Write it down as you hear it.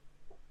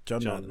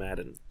John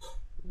Madden.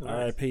 Nice.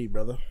 R.I.P.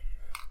 brother.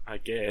 I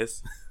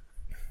guess.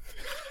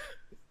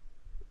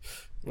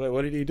 Wait,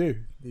 what did he do?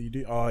 He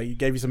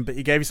gave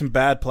you some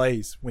bad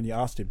plays when you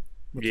asked him.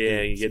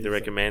 Yeah, you get the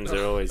recommends.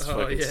 They're always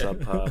fucking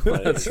subpar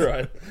plays. That's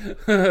right.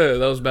 That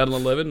was Madden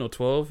 11 or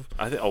 12.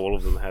 I think all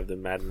of them have the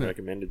Madden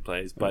recommended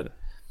plays, but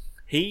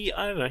I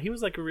don't know, he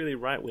was like a really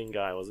right-wing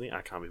guy, wasn't he?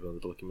 I can't be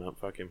bothered to look him up.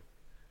 Fuck him.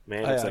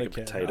 Man, looks like a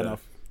potato.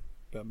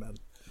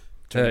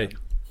 Hey,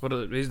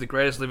 he's the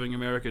greatest living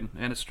American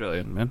and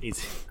Australian, man.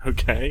 He's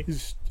okay.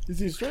 Is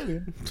he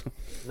Australian?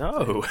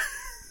 No.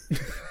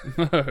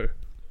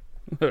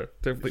 No,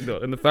 definitely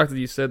not. And the fact that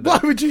you said that...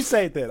 Why would you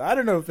say that? I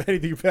don't know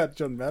anything about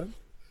John Madden.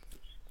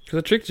 Because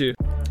I tricked you.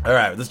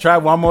 Alright, let's try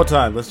one more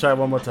time. But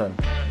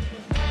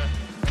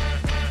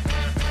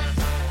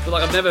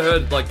like, I've never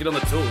heard, like, get on the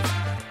tools.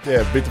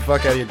 Yeah, beat the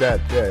fuck out of your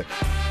dad. Yeah.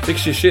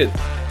 Fix your shit,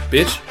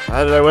 bitch.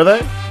 I don't know, were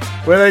they?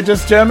 Were they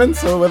just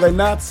Germans or were they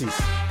Nazis?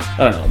 I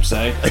don't know what I'm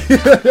saying.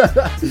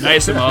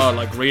 ASMR,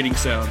 like reading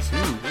sounds.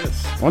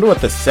 Yes. I wonder what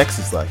the sex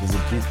is like. Do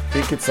you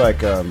think it's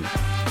like,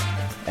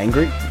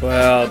 angry?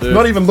 Wow, dude.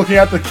 Not even looking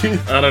at the kid.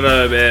 I don't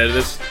know, man.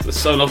 There's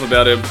something off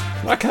about him.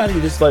 Why can't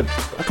you just why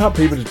can't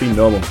people just be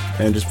normal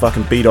and just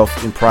fucking beat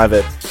off in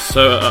private?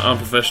 So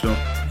unprofessional.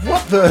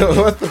 What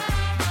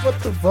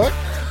the fuck?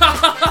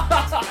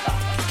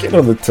 Get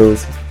on the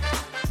tools.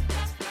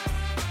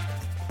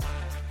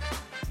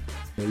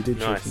 Yeah, you did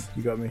nice. trick me.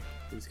 You got me.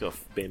 He's got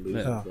bamboo,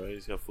 bro.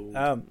 He's got full.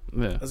 Yeah.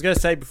 I was going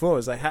to say before, it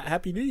was like,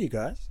 Happy New Year,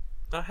 guys.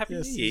 Oh, Happy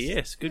New Year,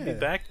 yes. Good to be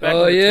back.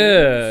 Oh,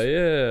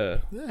 yeah.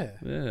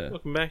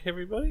 Welcome back,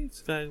 everybody.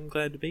 I'm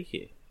glad to be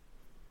here.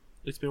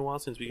 It's been a while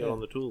since we got on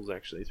the tools,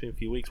 actually. It's been a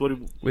few weeks.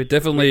 We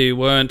definitely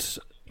weren't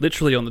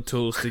literally on the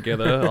tools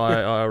together,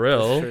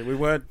 IRL. We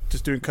weren't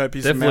just doing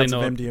copious amounts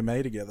of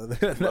MDMA together.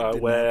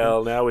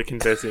 Well, now we're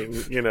confessing,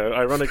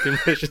 ironic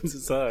confessions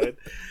aside.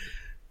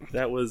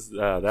 That was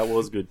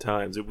good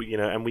times. And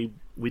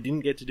we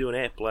didn't get to do an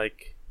app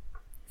like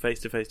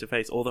face to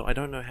face. Although I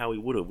don't know how we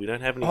would have. We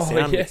don't have any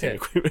sound mixing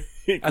equipment.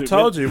 I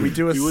told you we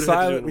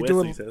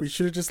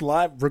should have just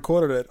live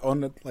recorded it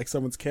on like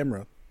someone's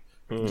camera.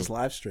 Just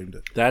live streamed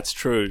it. That's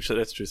true.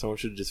 Someone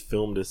should have just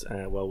filmed us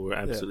while we were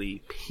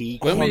absolutely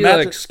peak. When were you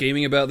like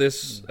scheming about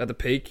this at the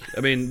peak?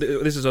 I mean,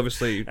 this is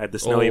obviously at the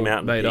Snowy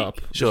Mountain made peak.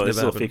 up. Sure, this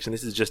is all fiction.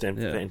 This is just for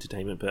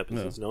entertainment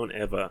purposes. Yeah. No one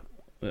ever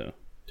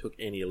took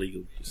any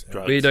illegal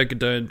drugs. We don't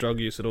condone drug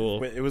use at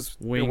all. It was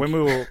when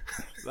we were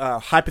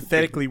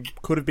hypothetically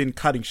could have been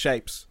cutting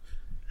shapes,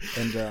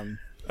 and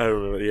I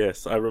remember.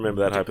 Yes, I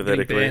remember that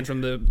hypothetically. Banned from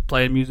the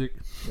playing music.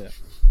 Yeah,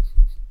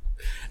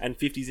 and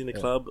 50s in the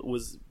club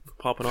was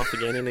popping off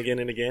again and again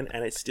and again,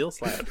 and it still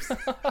slaps.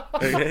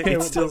 Okay?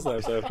 It still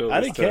slaps after all this I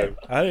didn't care.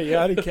 I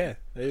didn't care.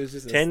 It was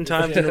just 10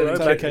 times in a row,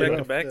 back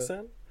to back,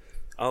 son.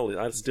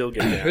 I'd still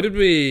get down. Who did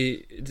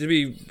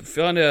we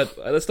find out?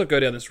 Let's not go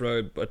down this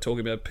road by talking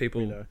about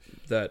people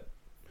that.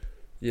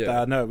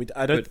 Yeah. No,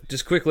 I don't. But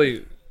just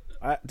quickly,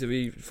 did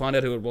we find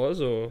out who it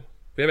was, or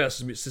we have our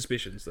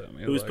suspicions though?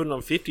 Who was putting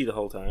on 50 the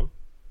whole time?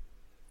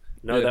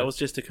 No, that was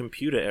just a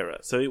computer error.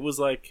 So it was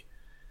like,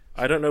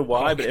 I don't know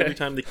why, but every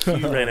time the queue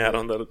ran out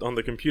on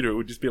the computer, it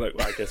would just be like,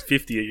 well, I guess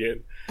 50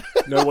 again.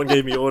 No one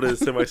gave me orders,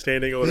 so my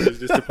standing order is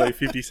just to play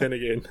 50 Cent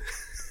again.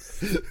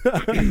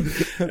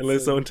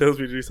 Unless someone tells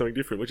me to do something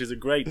different, which is a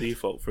great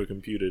default for a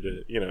computer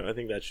to, I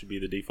think that should be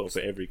the default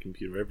for every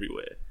computer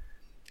everywhere.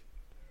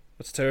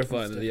 What's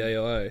terrifying that the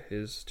AI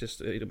is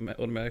just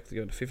automatically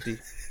going to 50.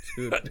 It's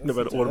good. I don't know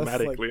about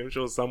automatically. I'm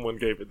sure someone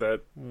gave it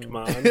that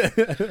command.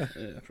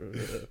 Yeah,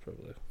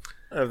 probably.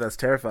 I don't know if that's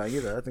terrifying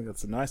either. I think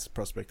that's a nice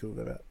prospect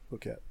to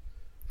look at.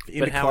 In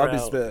But the how club are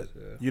is the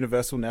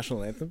universal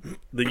national anthem.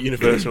 The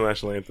universal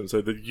national anthem,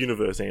 so the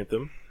universe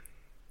anthem.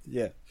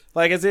 Yeah,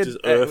 like as in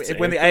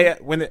when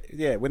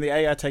the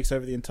AI takes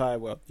over the entire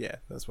world. Yeah,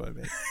 that's what I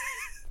mean.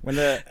 When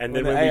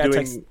we're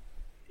doing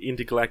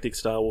intergalactic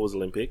Star Wars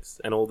Olympics,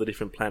 and all the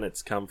different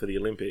planets come for the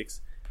Olympics,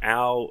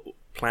 our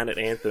planet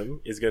anthem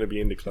is going to be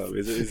in the club.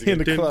 Is it in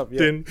the club?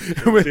 Yeah.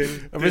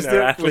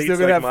 Our athletes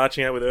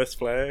marching out with Earth's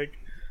flag.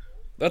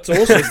 That's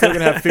awesome. It's still going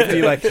to have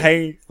 50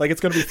 hanging,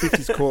 it's going to be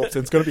 50's corpse,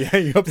 and it's going to be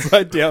hanging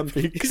upside down,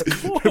 being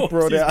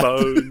brought out.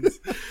 Bones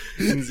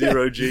in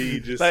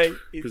 0G, just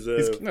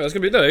preserved. No, it's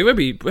going to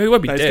be he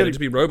won't be dead. It'll just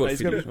be robot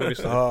Fiddy.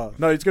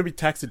 No, it's going to be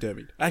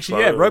taxidermied.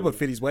 Actually, robot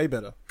Fiddy's way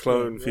better.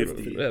 Clone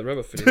 50.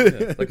 Robot Fiddy.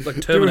 Yeah.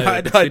 Like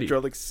Terminator.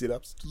 Hydraulic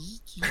sit-ups.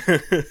 Yeah,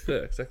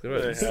 exactly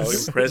right. How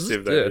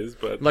impressive that is,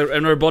 but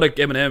and robotic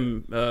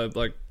Eminem,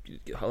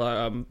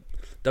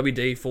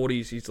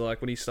 WD-40s. He's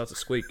like when he starts to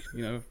squeak,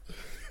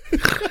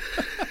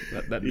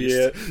 That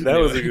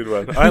was a good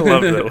one. I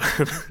love that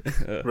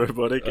one.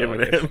 Robotic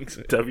Eminem,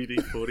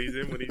 WD-40s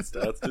him when he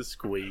starts to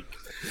squeak.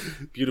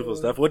 Beautiful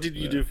stuff. What did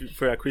you do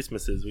for our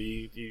Christmases? Were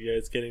you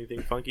guys get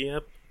anything funky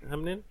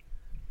happening?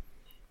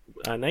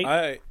 Nate?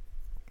 I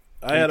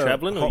are you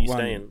traveling or are you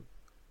staying?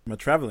 Am I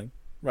traveling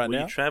right now?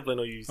 Are you traveling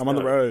or are you I'm on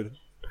the road.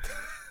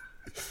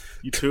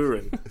 You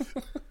touring?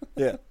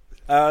 Yeah.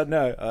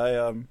 No,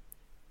 I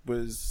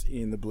was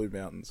in the Blue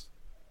Mountains.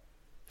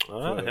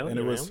 Oh, hell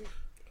yeah. It was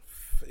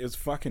It was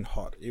fucking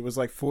hot. It was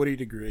like 40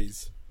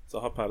 degrees. It's a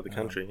hot part of the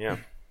country, yeah.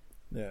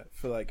 Yeah,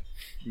 for like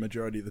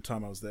majority of the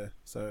time I was there.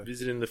 So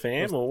visiting the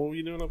fam, or what were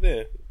you doing up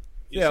there?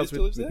 I was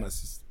with my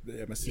sister.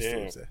 Yeah, my sister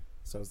lives there,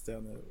 so I was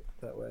down there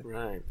that way.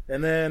 Right.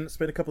 And then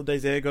spent a couple of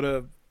days there.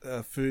 Got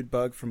a food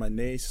bug from my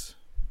niece.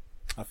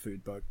 A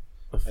food bug.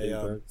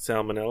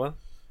 Salmonella.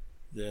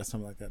 Yeah,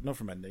 something like that. Not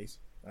from my niece.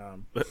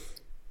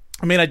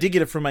 I mean, I did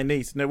get it from my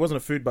niece. No, it wasn't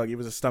a food bug. It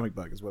was a stomach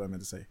bug, is what I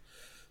meant to say.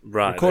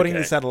 Right. Recording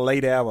this at a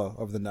late hour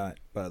of the night,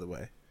 by the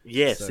way.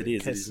 Yes, so it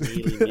is. It is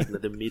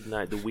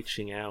nearly the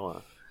witching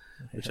hour,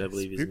 which I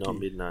believe is not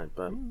midnight.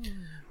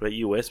 But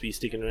US, were you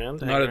sticking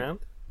around? Hanging around?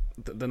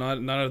 The night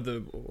of the,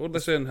 what did they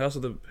say in House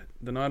of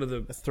the night of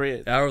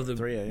the hour of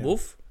the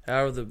wolf,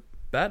 hour of the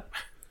bat.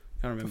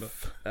 Can't remember.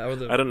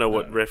 I don't know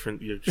what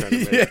reference you're trying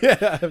to make.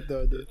 I have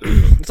no idea.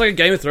 It's like a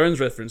Game of Thrones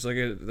reference.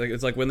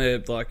 It's like when they're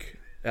like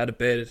out of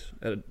bed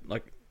at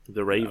like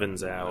the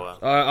Raven's hour.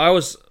 I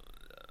was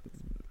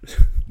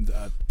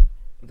the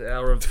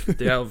hour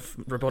of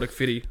robotic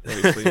Fiddy.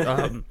 Obviously,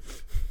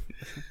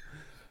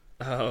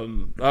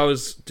 I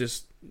was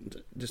just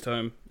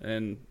home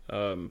and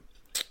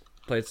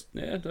played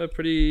a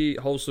pretty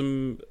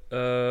wholesome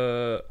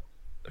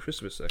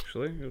Christmas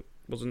actually. It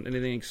wasn't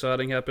anything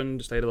exciting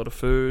happened. Just ate a lot of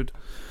food.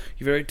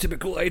 Your very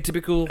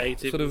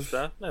atypical sort of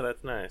stuff. No,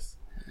 that's nice.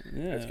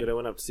 Yeah, that's good. I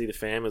went up to see the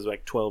fam. It was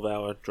like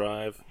 12-hour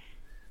drive.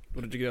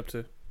 What did you get up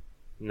to?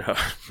 No,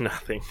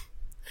 nothing.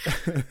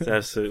 It's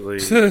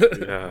absolutely,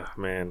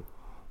 man.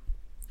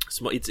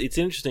 It's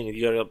interesting if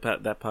you go to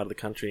that part of the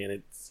country,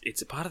 and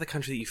it's a part of the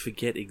country that you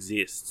forget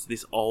exists.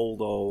 This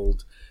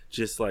old,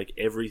 just like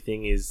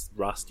everything is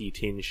rusty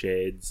tin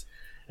sheds,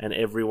 and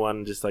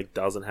everyone just like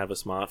doesn't have a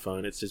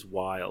smartphone. It's just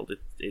wild.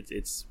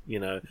 It's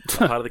a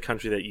part of the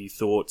country that you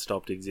thought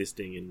stopped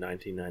existing in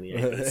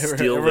 1998. It's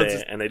still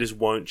there, and they just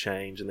won't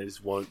change, and they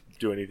just won't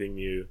do anything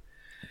new.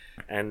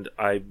 And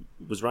I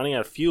was running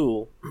out of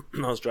fuel.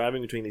 I was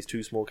driving between these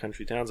two small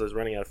country towns. I was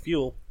running out of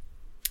fuel,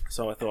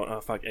 so I thought, oh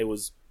fuck, it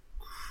was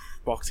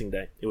Boxing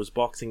Day.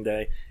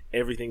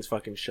 Everything's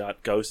fucking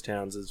shut. Ghost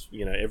towns,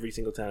 every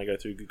single town I go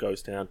through,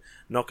 ghost town.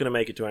 Not going to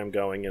make it to where I'm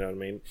going, you know what I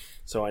mean?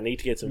 So I need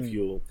to get some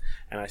fuel.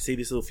 And I see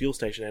this little fuel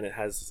station, and it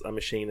has a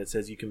machine that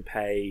says you can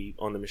pay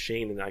on the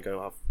machine. And I go,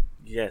 oh,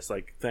 yes,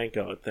 like, thank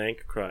God,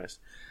 thank Christ.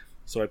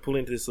 So I pull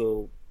into this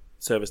little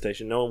service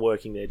station. No one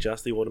working there,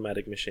 just the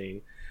automatic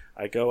machine.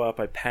 I go up,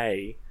 I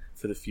pay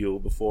for the fuel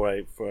before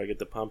I get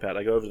the pump out.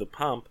 I go over to the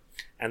pump,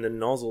 and the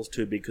nozzle's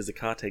too big because the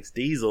car takes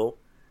diesel.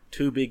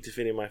 Too big to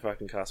fit in my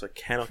fucking car, so I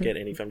cannot get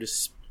any. I'm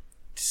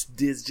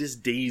there's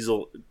just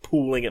diesel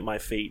pooling at my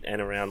feet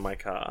and around my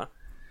car,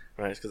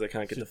 right? Because I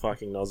can't get the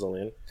fucking nozzle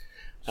in.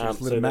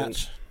 Lit a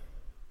match.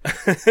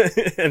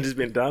 And just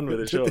been done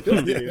with it. Sure,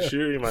 I'm getting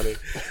shuri money.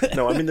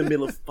 No, I'm in the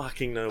middle of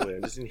fucking nowhere.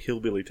 I'm just in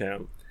hillbilly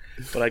town.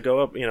 But I go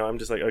up, I'm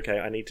just like, okay,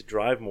 I need to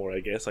drive more, I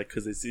guess, like,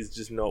 because this is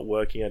just not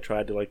working. I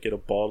tried to like get a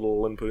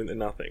bottle and put it in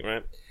nothing,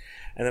 right?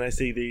 And then I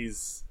see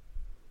these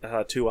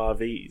two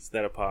RVs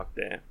that are parked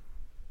there.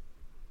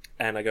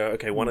 And I go,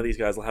 okay, one of these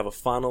guys will have a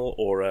funnel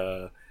or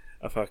a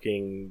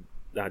fucking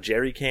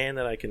jerry can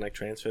that I can like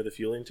transfer the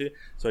fuel into.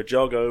 So I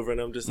jog over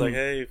and I'm just like,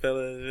 hey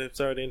fella,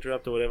 sorry to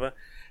interrupt or whatever.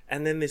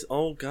 And then this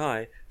old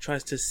guy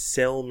tries to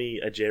sell me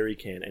a jerry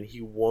can, and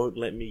he won't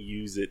let me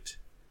use it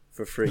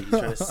for free. He's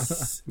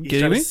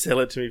trying to sell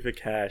it to me for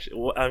cash.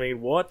 I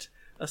mean, what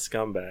a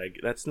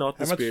scumbag. That's not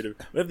the spirit of...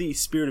 Whatever the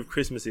spirit of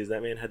Christmas is,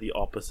 that man had the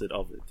opposite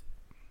of it.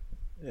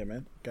 Yeah,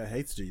 man. Guy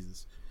hates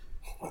Jesus.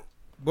 I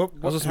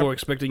was just more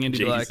expecting him to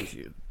be like,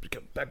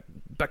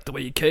 back the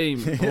way you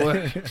came,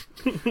 boy.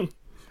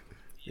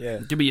 Yeah.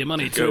 Give me your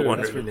money too. Go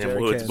wandering in them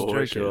woods,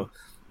 boy. Sure.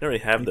 They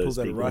already have those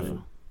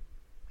people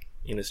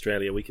in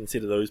Australia. We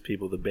consider those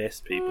people the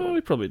best people. Oh,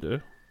 we probably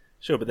do.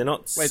 Sure, but they're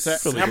not... Wait,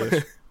 so how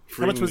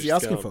much was he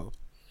asking for?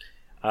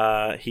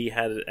 He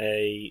had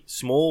a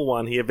small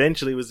one. He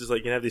eventually was just like,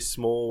 you can have this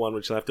small one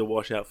which I'll have to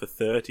wash out for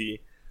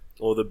 $30,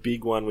 or the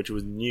big one which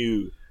was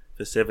new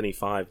for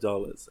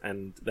 $75,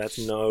 and that's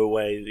no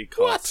way it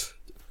cost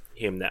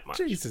him that much.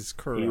 Jesus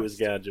Christ. He was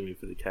gouging me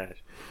for the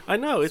cash. I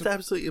know, it's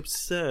absolutely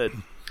absurd.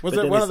 Was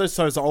it one of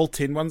those old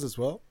tin ones as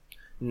well?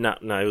 No,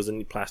 it was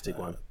a plastic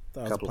one.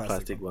 A couple of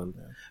plastic ones.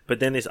 Yeah. But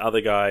then this other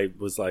guy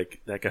was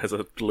like, that guy's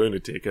a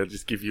lunatic. I'll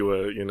just give you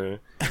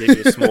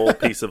a small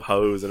piece of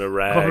hose and a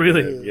rag. Oh,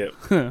 really?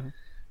 Yep.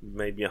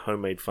 Made me a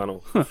homemade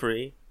funnel for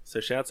free. So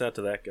shouts out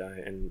to that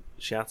guy, and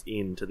shouts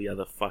in to the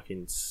other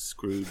fucking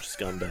Scrooge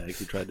scumbag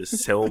who tried to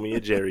sell me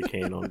a jerry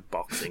can on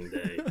Boxing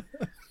Day.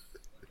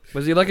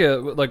 Was he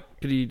could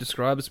you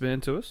describe this man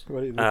to us?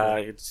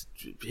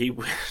 He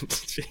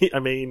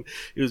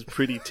was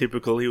pretty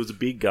typical. He was a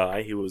big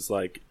guy. He was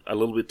like a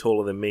little bit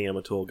taller than me. I'm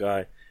a tall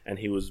guy. And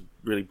he was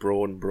really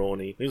broad and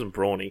brawny. He wasn't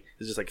brawny. He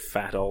was just like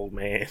fat old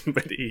man.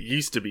 But he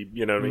used to be,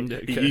 you know what I mean?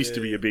 Okay, he used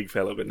to be a big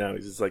fella, but now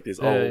he's just like this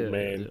old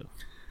man.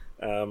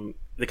 Yeah.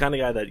 The kind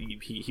of guy that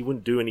he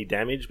wouldn't do any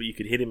damage, but you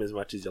could hit him as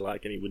much as you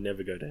like and he would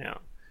never go down.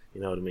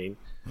 You know what I mean?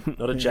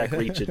 Not a Jack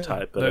Reacher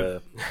type,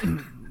 but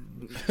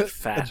a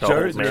fat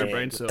old man.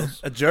 Brain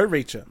cells. A Joe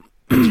Reacher.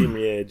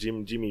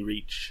 Jimmy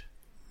Reach.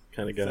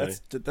 kind of guy.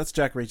 That's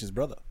Jack Reacher's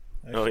brother.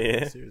 Actually. Oh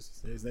yeah,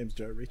 seriously. His name's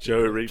Joe Reacher.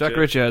 Joe Reacher. Jack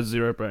Reacher has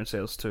 0 brain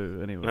cells too.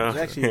 Anyway,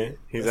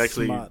 he's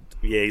actually smart.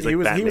 Yeah, he's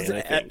like Batman.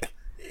 I think.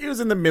 He was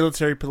in the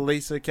military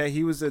police. Okay,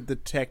 he was a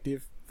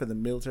detective for the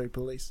military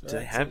police. Do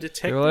they have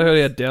detectives? Well, I heard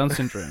he had Down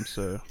syndrome.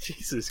 So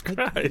Jesus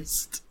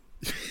Christ.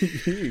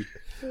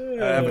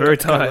 I'm very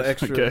tired.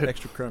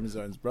 Extra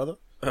chromosomes, brother.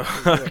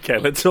 Okay,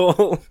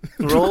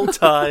 we're all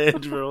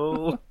tired. We're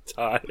all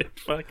tired.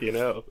 Fucking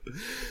hell.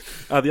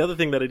 The other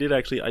thing that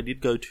I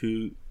did go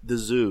to the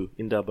zoo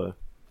in Dubbo.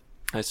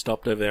 I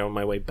stopped over there on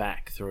my way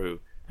back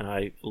through, and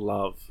I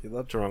love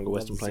Taronga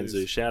Western Plains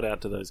Zoo. Shout out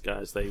to those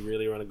guys. They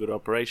really run a good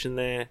operation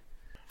there.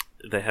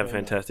 They have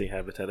fantastic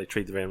habitat. They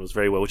treat their animals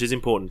very well, which is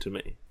important to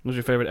me. What's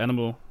your favourite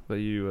animal that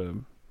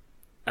you...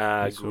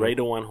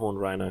 greater one-horned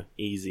rhino.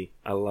 Easy.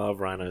 I love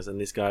rhinos. And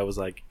this guy was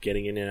like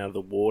getting in and out of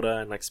the water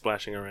and like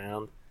splashing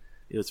around.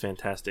 It was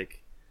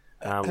fantastic.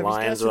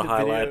 Lions are a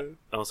highlight.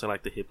 I also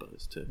like the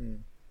hippos too.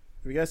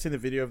 Have you guys seen the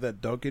video of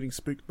that dog getting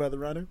spooked by the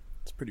rhino?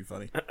 It's pretty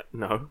funny.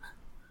 No.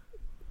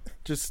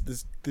 Just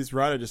this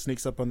rhino just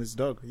sneaks up on this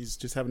dog. He's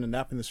just having a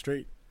nap in the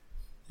street,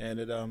 and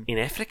it in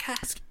Africa.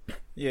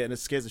 Yeah, and it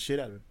scares the shit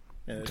out of him,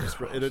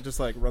 and it just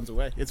like runs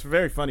away. It's a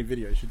very funny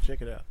video. You should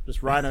check it out.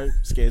 Just rhino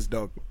scares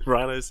dog.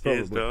 Rhino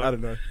scares dog. I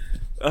don't know.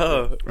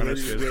 Oh, rhino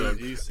scares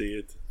dog. You see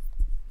it?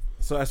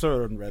 So I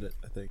saw it on Reddit.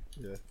 I think.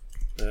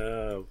 Yeah.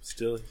 Oh,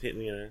 still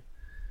hitting Here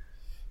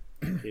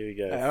we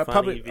go.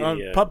 Funny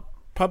video.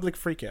 Public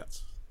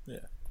freakouts. Yeah.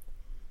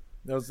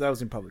 That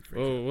was in public freakouts.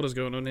 Oh, what is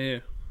going on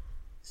here?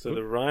 So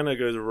the rhino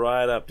goes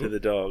right up to the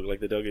dog,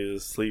 like the dog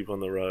is asleep on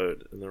the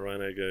road, and the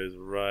rhino goes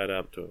right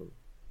up to him.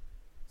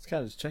 It's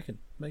kind of just checking,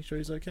 make sure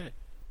he's okay.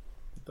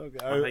 The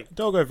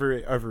dog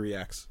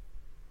overreacts,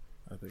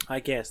 I think.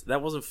 I guess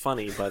that wasn't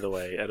funny, by the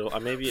way, at all.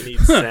 Maybe it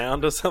needs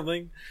sound or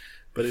something,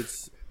 but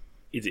it's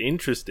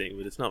interesting,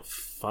 but it's not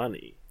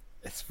funny.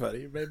 It's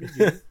funny, maybe.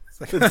 Yeah. It's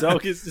like the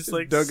dog is just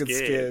like dog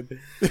scared.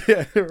 Is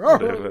scared.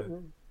 Yeah.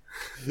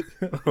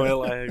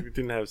 Well, I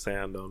didn't have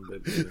sound on,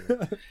 but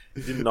it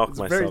didn't knock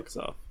my socks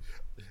off.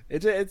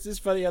 It's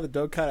just funny how the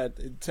dog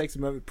it takes a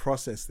moment to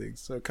process things.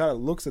 So it kind of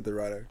looks at the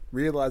rhino,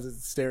 realizes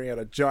it's staring at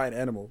a giant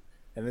animal,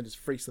 and then just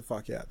freaks the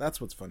fuck out.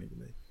 That's what's funny to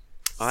me.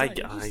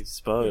 I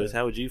suppose. Yeah.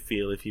 How would you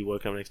feel if you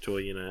woke up next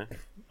to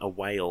a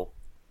whale?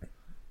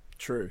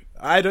 True.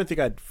 I don't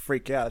think I'd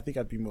freak out. I think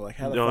I'd be more like,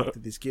 how the fuck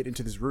did this get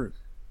into this room?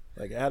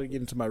 Like, how did it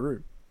get into my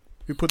room?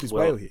 Who put this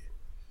whale here?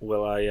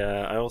 Well,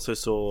 I also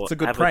saw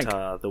Avatar: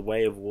 prank. The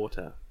Way of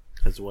Water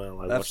as well.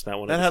 I watched that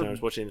one. I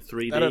was watching in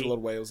 3D. That had a lot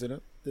of whales in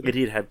it.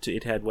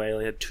 It had whale.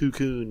 It had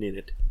toucan in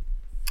it,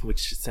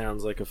 which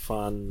sounds like a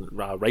fun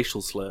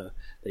racial slur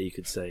that you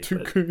could say.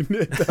 Toucan.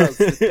 It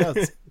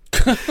does.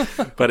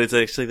 But it's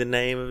actually the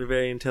name of a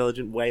very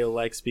intelligent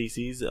whale-like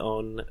species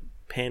on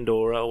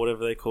Pandora or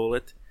whatever they call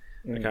it.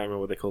 I can't remember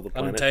what they call the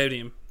planet.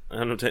 Unobtainium.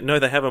 No,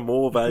 they have a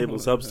more valuable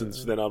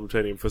substance than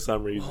unobtainium for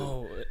some reason.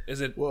 Oh, is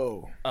it?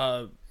 Whoa.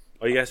 Oh,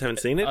 you guys haven't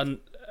seen it?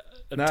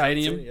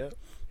 Unobtainium?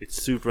 It's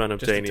super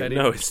unobtainium.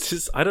 No, it's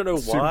just, I don't know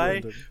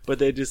why, but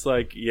they're just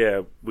like,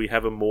 yeah, we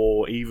have a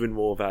even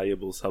more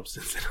valuable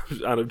substance than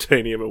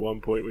unobtainium at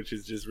one point, which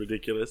is just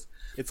ridiculous.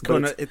 It's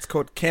called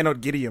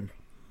canogitium.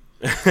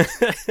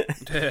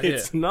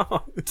 It's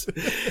not.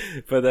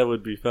 But that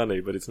would be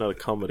funny, but it's not a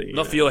comedy.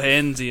 Not for your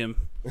handsium.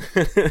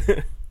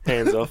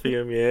 Hands off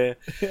him, yeah.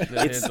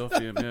 Hands off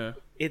him, yeah.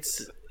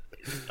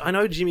 I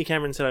know Jimmy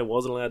Cameron said I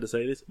wasn't allowed to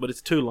say this, but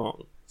it's too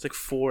long. It's like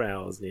 4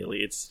 hours nearly.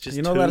 It's just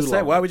You're not allowed to say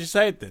it. Why would you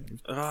say it then?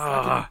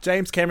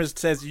 James Cameron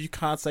says you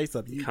can't say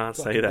something. You can't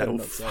say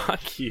that.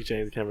 Fuck you,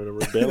 James Cameron. I'm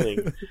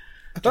rebelling.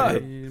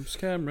 James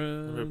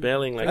Cameron. I'm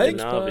rebelling like a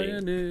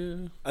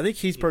Navi. I think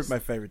he's probably my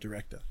favourite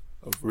director.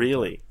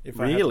 Really?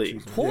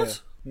 Really?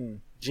 What? Yeah.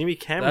 Jimmy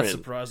Cameron. That's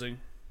surprising.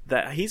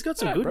 He's got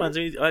some good ones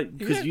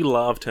because you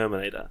love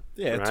Terminator.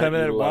 Yeah, right?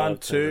 Terminator 1,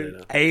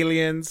 2,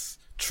 Aliens,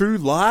 True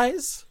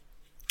Lies.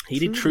 He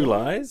did True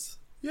Lies?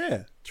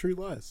 Yeah, True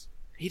Lies.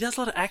 He does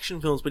a lot of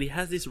action films, but he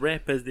has this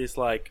rep as this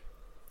like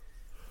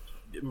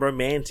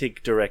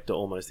romantic director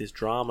almost, this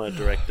drama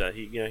director.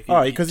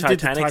 Because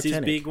Titanic's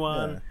his big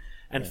one.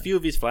 And a few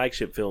of his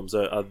flagship films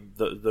are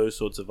those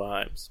sorts of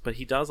vibes. But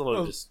he does a lot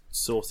of just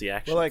saucy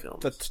action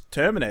films. The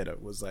Terminator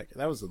was that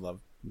was a love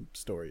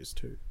stories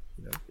too.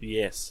 You know?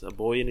 Yes, a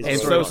boy in his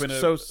and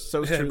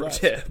so True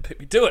Lies. Yeah,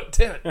 baby, do it.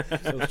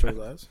 So True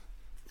Lies.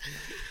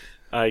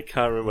 I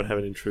can't remember what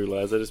happened in True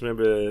Lies. I just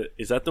remember,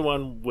 is that the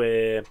one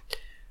where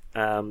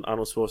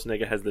Arnold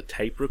Schwarzenegger has the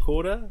tape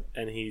recorder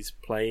and he's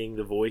playing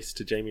the voice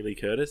to Jamie Lee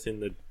Curtis in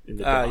the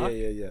bar?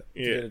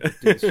 Yeah.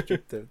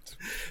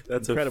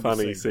 That's a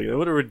funny scene.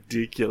 What a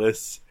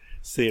ridiculous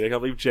scene. I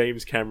can't believe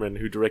James Cameron,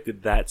 who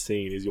directed that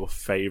scene, is your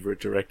favourite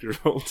director of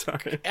all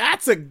time.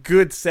 That's a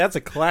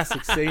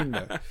classic scene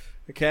though.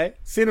 Okay?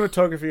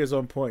 Cinematography is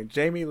on point.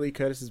 Jamie Lee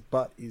Curtis's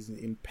butt is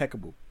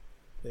impeccable.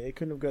 They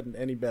couldn't have gotten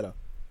any better.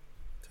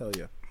 Tell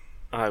you.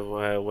 I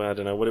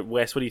don't know.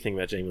 Wes, what do you think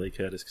about Jamie Lee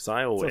Curtis? Because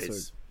I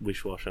always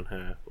wish-wash on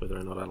her, whether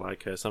or not I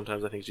like her.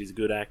 Sometimes I think she's a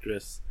good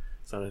actress.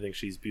 Sometimes I think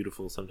she's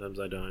beautiful. Sometimes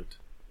I don't.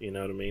 You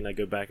know what I mean? I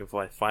go back and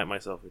forth. I fight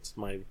myself. It's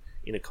my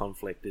inner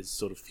conflict is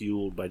sort of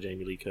fueled by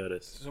Jamie Lee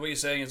Curtis. So what you're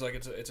saying is like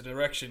it's a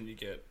direction you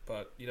get,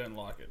 but you don't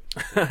like it.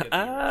 So you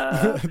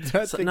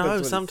get the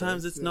No,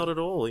 sometimes it's not at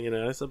all. You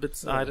know, so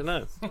I don't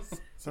know.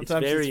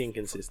 Sometimes it's very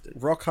inconsistent.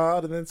 Rock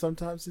hard, and then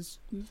sometimes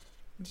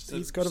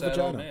he's got a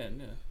vagina. Old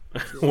man,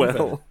 yeah.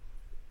 Well,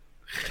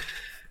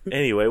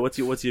 anyway, what's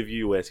your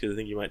view, Wes? Because I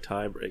think you might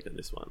tie break on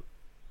this one.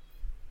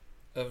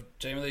 Of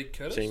Jamie Lee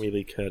Curtis. Jamie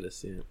Lee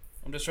Curtis, yeah.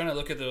 I'm just trying to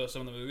look at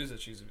some of the movies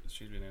that she's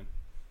been in.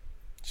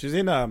 She was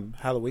in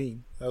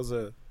Halloween. That was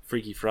a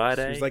Freaky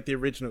Friday. She was like the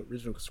original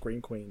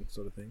Scream Queen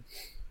sort of thing.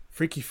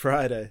 Freaky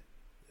Friday,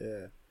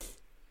 yeah.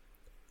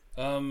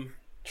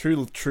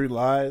 True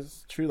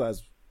Lies. True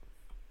Lies,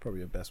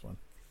 probably her best one.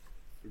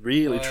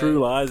 Really, True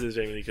Lies is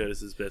Jamie Lee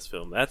Curtis's best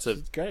film. That's a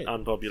great.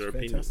 Unpopular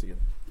opinion.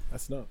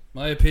 That's not.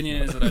 My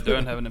opinion is that I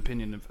don't have an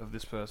opinion of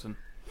this person.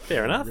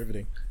 Fair enough.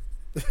 Riveting.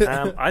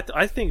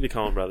 I think the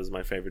Coen Brothers are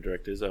my favorite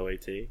directors.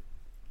 OAT,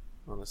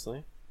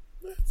 honestly.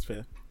 That's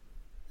fair.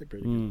 They're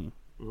pretty good.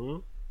 Mm-hmm.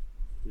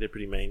 They're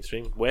pretty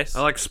mainstream. Wes?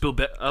 I like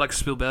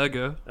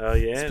Spielberger. Oh,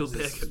 yeah.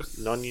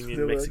 Spielberger.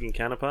 Non-union Mexican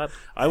counterpart.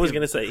 I was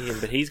going to say him,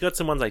 but he's got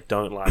some ones I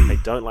don't like. I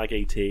don't like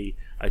E.T.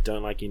 I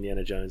don't like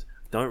Indiana Jones.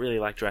 Don't really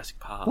like Jurassic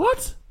Park.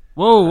 What?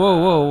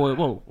 Whoa.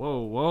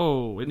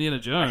 Indiana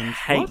Jones. I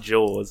hate what?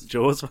 Jaws.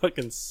 Jaws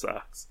fucking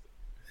sucks.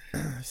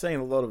 Saying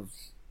a lot of...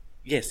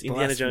 Yes,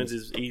 Indiana Jones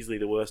is easily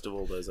the worst of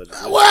all those.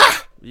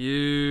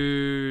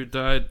 You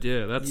died.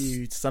 Yeah, that's...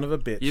 You son of a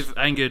bitch. You've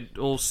angered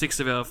all 6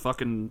 of our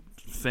fucking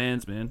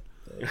fans, man.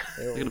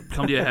 They're gonna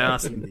come to your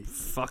house and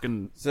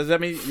fucking... So does that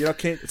mean you're not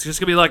keen... It's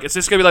just gonna be like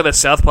that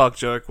South Park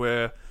joke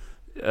where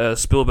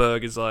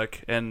Spielberg is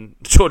like, and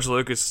George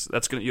Lucas,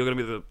 you're gonna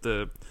be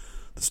the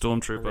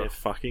stormtrooper. They're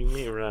fucking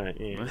me, right?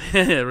 Yeah.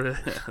 Yeah,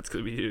 that's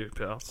gonna be you,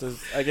 pal. So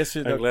I guess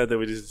you're I'm glad that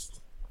we're just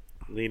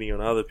leaning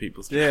on other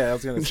people's. Yeah, I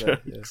was gonna say.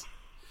 Yes.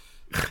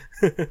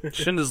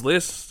 Schindler's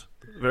List,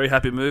 very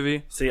happy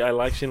movie. See, I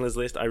like Schindler's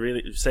List.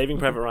 Saving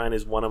Private Ryan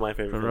is one of my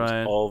favorite films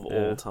of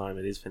all time.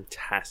 It is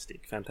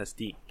fantastic.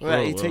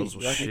 Well, E.T.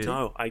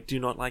 No, I do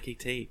not like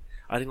E.T.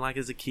 I didn't like it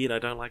as a kid. I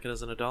don't like it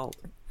as an adult.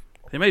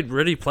 He made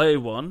Ready Player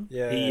One.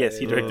 Yeah,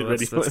 he directed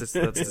Ready Player One.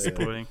 That's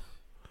disappointing.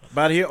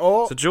 But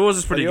so Jaws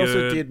is pretty good. He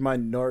also did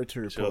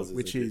Minority Report,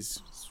 which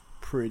is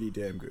pretty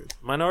damn good.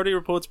 Minority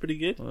Report's pretty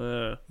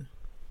good.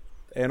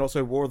 And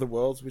also War of the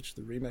Worlds, which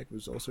the remake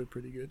was also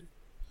pretty good.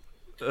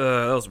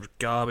 That was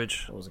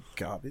garbage. That was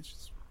garbage.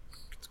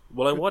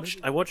 Well,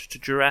 I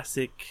watched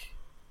Jurassic,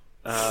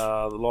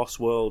 Lost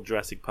World,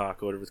 Jurassic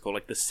Park, or whatever it's called,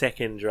 like the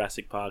second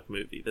Jurassic Park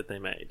movie that they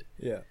made.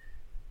 Yeah.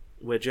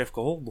 Where Jeff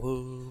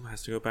Goldblum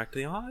has to go back to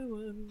the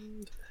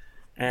island,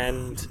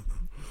 and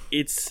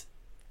it's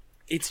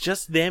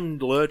just them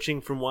lurching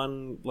from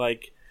one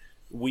like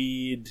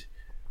weird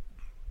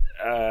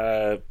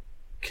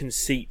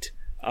conceit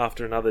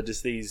after another,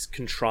 just these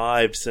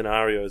contrived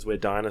scenarios where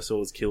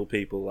dinosaurs kill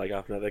people like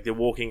after another. Like they're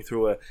walking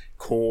through a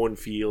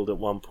cornfield at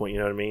one point, you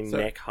know what I mean? So,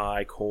 neck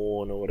high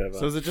corn or whatever.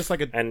 So is it just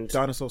like a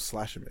dinosaur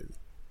slasher movie?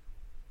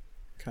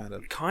 Kind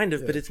of,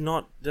 yeah. But it's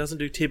not. It doesn't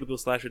do typical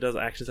slasher. It does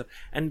action stuff.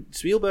 And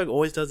Spielberg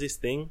always does this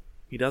thing.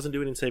 He doesn't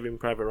do it in Saving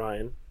Private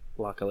Ryan,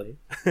 luckily.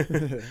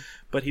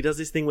 But he does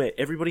this thing where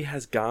everybody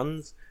has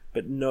guns,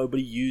 but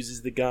nobody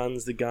uses the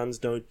guns. The guns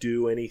don't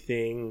do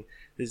anything.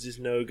 There's just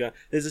no gun.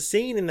 There's a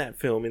scene in that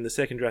film, in the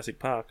second Jurassic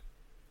Park,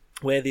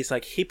 where this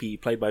like hippie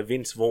played by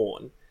Vince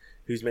Vaughn,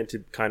 who's meant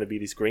to kind of be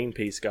this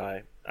Greenpeace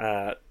guy,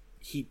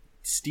 he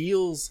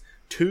steals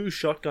 2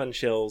 shotgun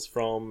shells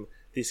from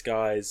this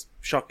guy's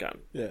shotgun.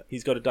 Yeah.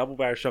 He's got a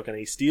double-barrel shotgun.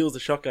 He steals the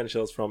shotgun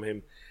shells from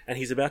him, and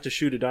he's about to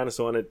shoot a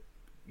dinosaur, and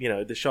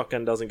the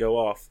shotgun doesn't go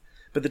off.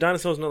 But the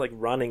dinosaur's not like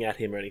running at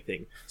him or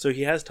anything. So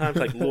he has time to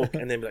like look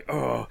and then be like,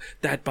 oh,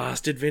 that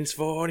bastard Vince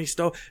Vaughn, he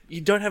stole...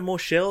 You don't have more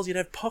shells, you'd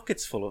have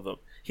pockets full of them.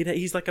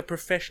 He's like a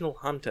professional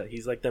hunter.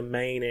 He's like the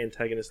main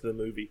antagonist of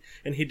the movie.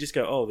 And he'd just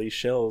go, oh, these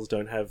shells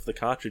don't have the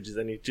cartridges.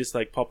 And he'd just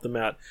like pop them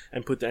out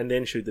and and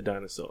then shoot the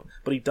dinosaur.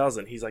 But he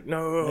doesn't. He's like,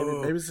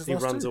 no. Maybe it's his he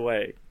last runs 2.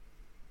 away.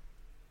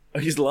 Oh,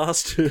 his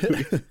last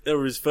 2.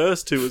 Or his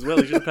first 2 as well.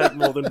 He should have had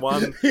more than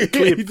one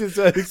clip. He just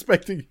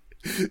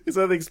He's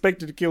only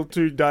expected to kill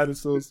 2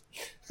 dinosaurs.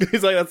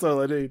 He's like, that's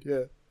all I need,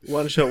 yeah.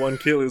 One shot, one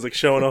kill. He was like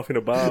showing off in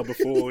a bar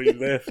before he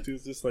left. He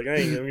was just like,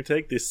 hey, I'm going to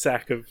take this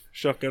sack of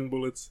shotgun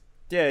bullets.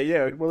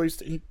 Yeah. Well,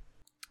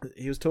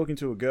 he was talking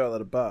to a girl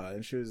at a bar,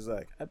 and she was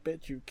like, I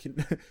bet you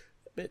can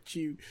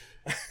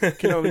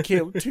only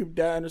kill 2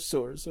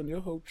 dinosaurs on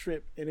your whole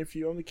trip, and if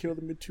you only kill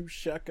them with 2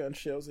 shotgun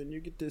shells, then you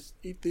get to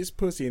eat this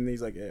pussy. And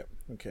he's like, yeah,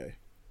 okay,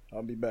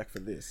 I'll be back for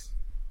this.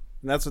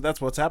 And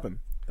that's what's happened.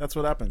 That's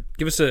what happened.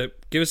 Give us a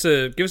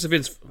Vince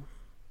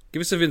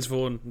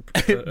Vaughn.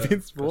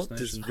 Vince Vaughn.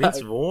 Does Vince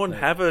Vaughn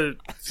have a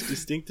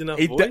distinct enough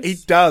voice? He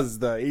does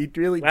though. He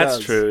really does.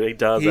 That's true. He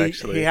does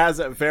actually. He has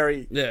a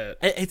very yeah.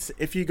 It's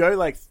if you go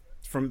like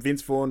from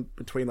Vince Vaughn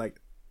between like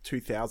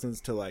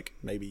 2000s to like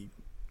maybe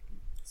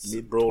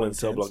mid Brawl and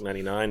Cell Block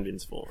 99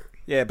 Vince Vaughn.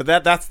 Yeah, but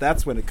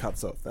that's when it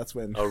cuts off. That's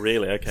when. Oh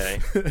really? Okay.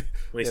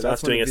 When he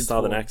starts doing a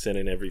southern accent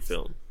in every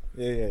film.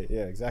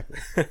 Yeah, exactly.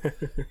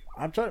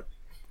 I'm trying. I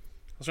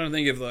was trying to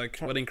think of like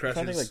Wedding Crashers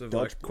think, like, of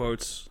dodge- like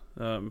quotes.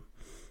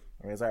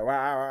 It's like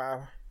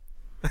wow.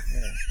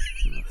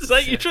 Is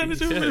that you trying to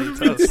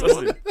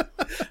do?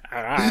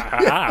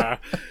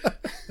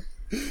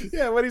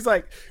 Yeah, when he's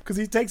like, because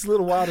he takes a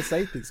little while to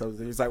say things. So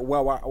he's like,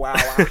 wow.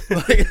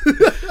 Like,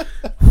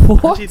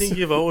 What do you think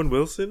of Owen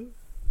Wilson?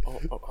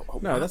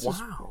 no, that's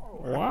just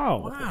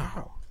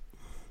Wow.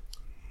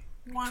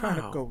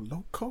 trying to go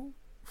loco.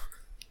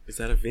 Is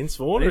that a Vince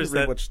Vaughn or is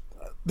that?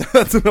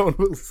 That's an Owen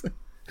Wilson.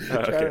 Oh,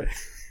 okay.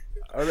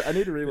 I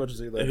need to rewatch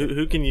Zoolander.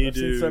 Who can you I've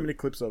do? seen so many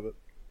clips of it.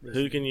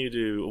 Who can you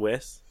do,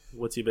 Wes?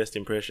 What's your best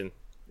impression?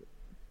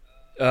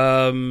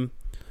 Putting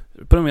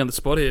me on the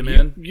spot here,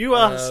 man. You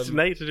asked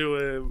Nate to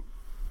do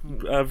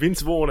a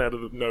Vince Vaughn out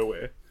of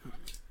nowhere.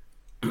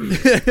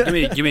 give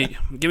me a name.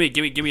 Give me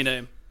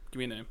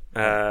a name.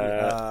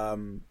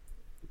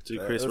 Do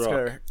Chris let's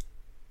Rock. go.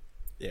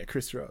 Yeah,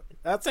 Chris Rock.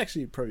 That's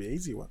actually probably an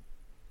easy one.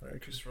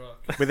 Right? Chris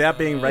Rock. Without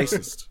being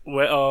racist.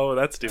 Oh,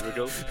 that's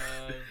difficult.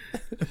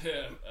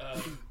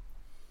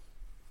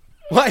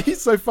 Why are you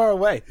so far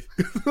away?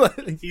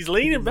 He's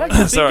leaning back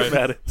to think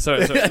about it.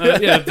 Sorry. No,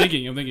 yeah, I'm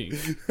thinking.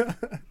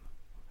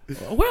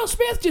 Will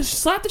Smith just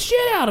slapped the shit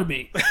out of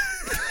me.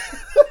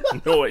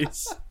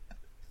 Noise.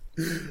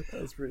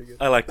 That's pretty good.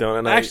 I like that one,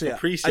 and Actually, I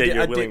appreciate I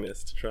your did-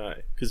 willingness to try.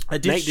 Because I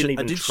did Nate didn't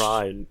even I did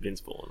try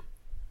Vince Vaughn.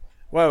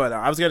 Wait, no,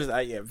 I was going to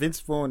say,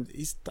 Vince Vaughn,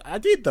 I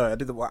did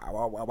the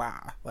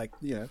wow, like,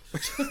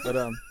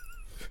 but,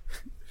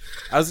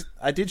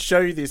 I did show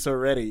you this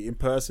already in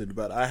person,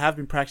 but I have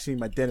been practicing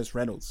my Dennis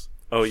Reynolds.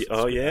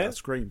 Yeah?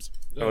 Screams.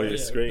 Your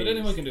screams. But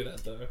anyone can do that,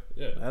 though.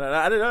 Yeah.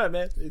 I don't know,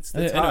 man. It's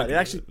hard. It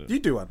actually, you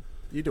do one.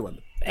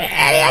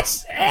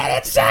 Idiots,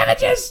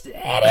 savages,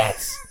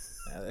 idiots.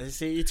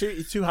 See, you're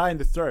too high in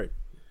the throat.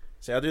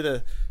 See, I'll do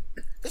the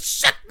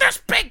Sickness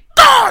be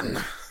gone.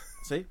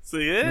 see. So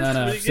yeah,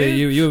 No. pretty See,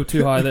 good. you were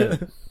too high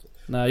there.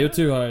 No, you're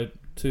too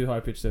high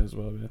pitched there as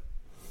well, man.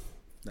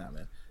 Nah,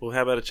 man. Well,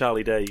 how about a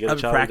Charlie Day? You got I've a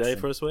been Charlie Day practicing.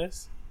 for us,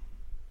 Wes?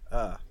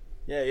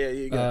 Yeah,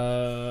 you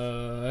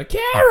go.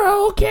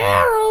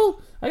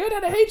 Carol. I got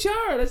down to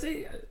HR. Let's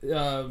see.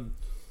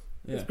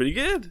 It's pretty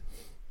good.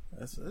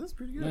 That's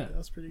pretty good. Yeah.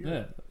 That's pretty good.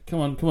 Yeah. Come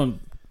on,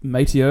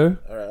 Mateo.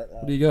 All right.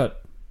 What do you got?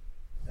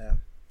 Yeah.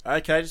 All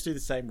right, can I just do the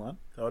same one?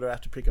 Or do I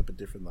have to pick up a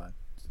different line?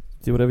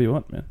 Do whatever you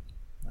want, man.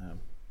 All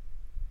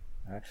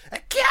right.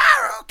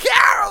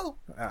 Carol!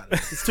 Ah,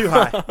 it's too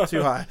high.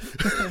 Too high.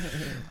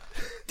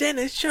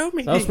 Dennis, show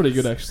me. That was pretty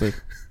good, actually.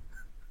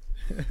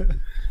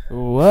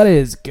 What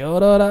is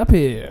going on up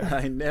here?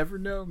 I never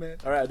know, man.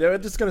 All right, we're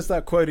just going to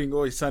start quoting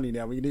Always Sunny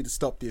now. We need to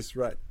stop this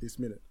right this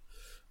minute.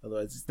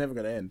 Otherwise, it's never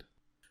going to end.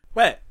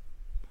 Wait.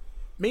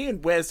 Me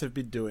and Wes have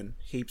been doing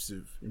heaps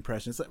of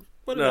impressions.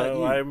 What about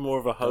you? I'm more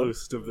of a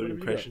host of the What have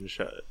you impression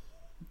show.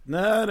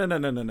 No.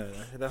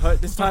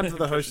 This time's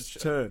the host's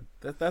turn.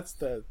 That's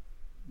the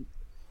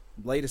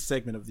latest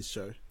segment of this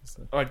show.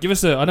 So. All right, give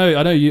us I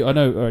know you. All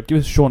right, give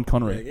us Sean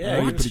Connery. Yeah, I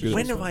know you're give us pretty good.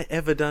 When have I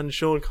ever done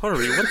Sean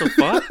Connery? What the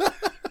fuck?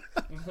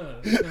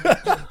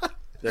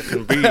 There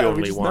can be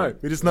only one.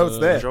 We just know it's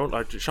there.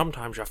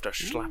 Sometimes you have to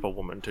slap a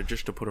woman to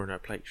put her in her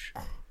place.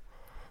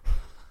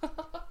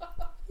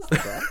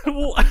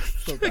 Well,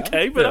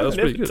 okay, but that I've was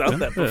never pretty good, done yeah.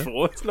 that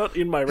before. It's not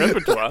in my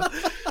repertoire.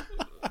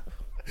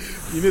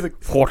 You need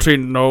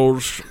 14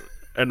 no's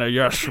and a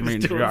yes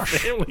means Doing yes.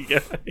 Family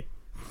Guy.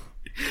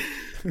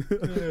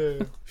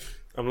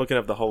 I'm looking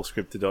up the whole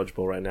script to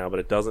Dodgeball right now, but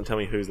it doesn't tell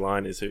me whose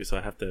line is who, so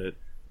I have to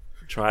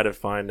try to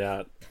find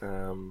out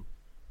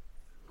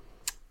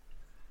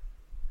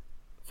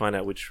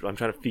which. I'm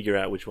trying to figure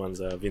out which ones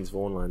are Vince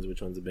Vaughn lines,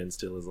 which ones are Ben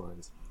Stiller's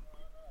lines.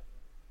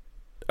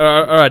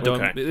 All right,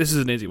 Don. Okay. This is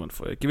an easy one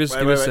for you. Give us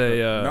Now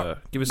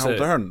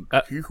then,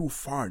 he who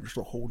finds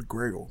the Holy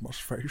Grail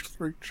must face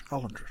 3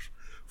 challenges.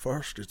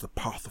 First is the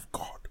path of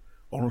God.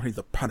 Only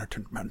the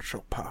penitent man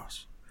shall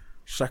pass.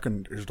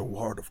 Second is the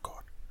word of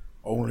God.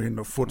 Only in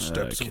the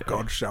footsteps of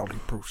God shall he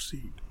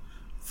proceed.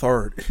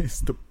 Third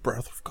is the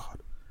breath of God.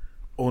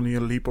 Only a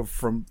leap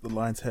from the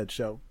lion's head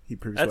shall he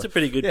prove. That's a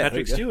pretty good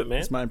Patrick Stewart, man.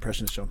 That's my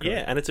impression of Sean Connery.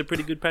 Yeah, and it's a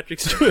pretty good Patrick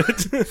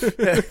Stewart.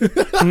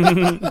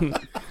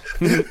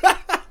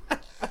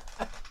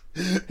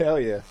 Hell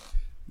yeah.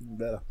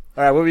 Better.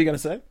 All right, what were you going to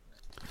say?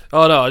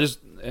 Oh no, I just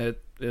the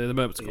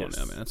moment's gone Yes.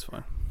 now, man. That's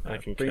fine. I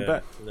can Bring it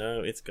back.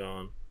 No, it's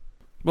gone.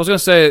 I was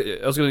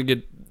gonna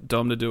get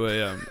Dom to do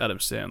a Adam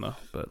Sandler,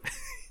 but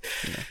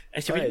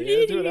Do it,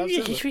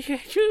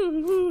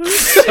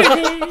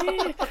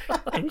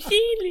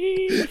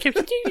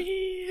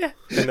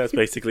 And that's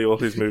basically all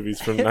his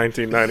movies from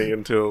 1990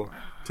 until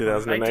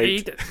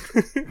 2008.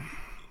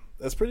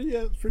 That's pretty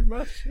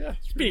much, yeah.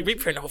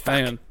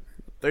 hang on.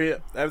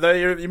 Though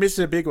you missed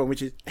a big one,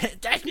 which is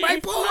That's my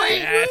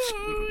boy.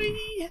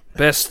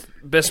 Best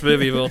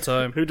movie of all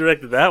time. Who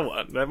directed that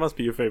one? That must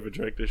be your favorite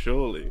director,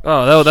 surely.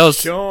 Oh, that was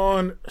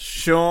Sean.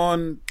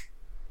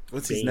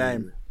 What's his Bean.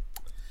 name?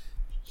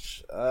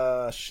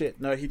 Shit.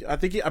 No,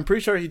 I'm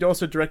pretty sure he'd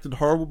also directed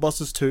Horrible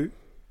Bosses 2,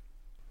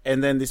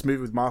 and then this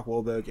movie with Mark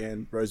Wahlberg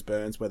and Rose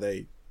Byrne, where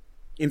they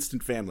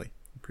instant family.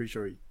 I'm pretty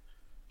sure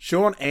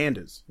Sean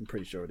Anders. I'm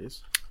pretty sure it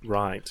is.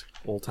 Right.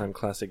 All-time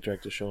classic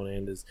director Sean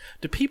Anders.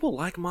 Do people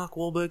like Mark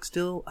Wahlberg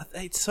still?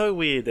 It's so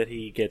weird that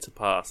he gets a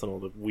pass on all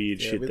the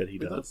weird shit that he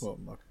does. Oh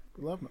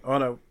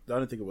no, I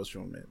don't think it was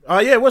Sean Anders. Oh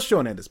yeah, it was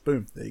Sean Anders.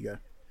 Boom, there you go.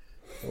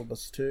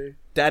 Ghostbusters 2,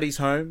 Daddy's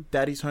Home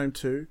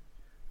 2,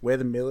 We're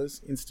the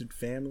Millers, Instant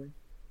Family,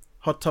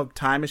 Hot Tub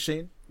Time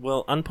Machine.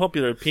 Well,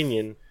 unpopular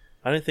opinion,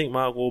 I don't think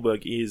Mark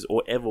Wahlberg is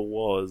or ever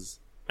was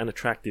an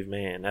attractive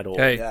man at all.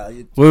 Hey, Yeah,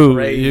 woo,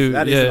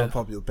 that is an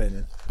unpopular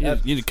opinion. You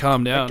need to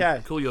calm down.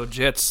 Okay. Cool your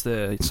jets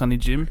there, Sonny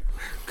Jim.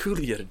 Cool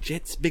your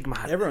jets, big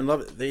man. Everyone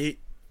loved it.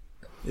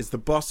 It's the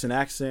Boston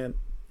accent.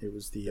 It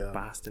was the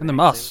Bastard And the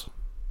accent. muss.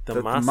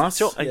 The muss. muss?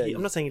 Sure, Yeah,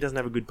 I'm not saying he doesn't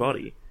have a good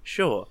body.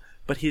 Sure.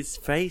 But his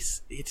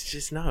face, it's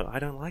just, no, I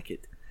don't like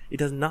it. It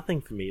does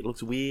nothing for me. It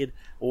looks weird.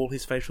 All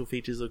his facial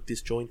features look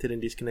disjointed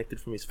and disconnected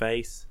from his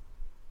face.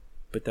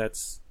 But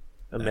that's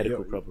a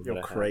medical problem. You're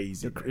that I have.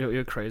 crazy.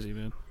 You're crazy,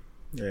 man.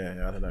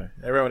 Yeah, I don't know.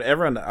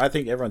 Everyone. I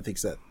think everyone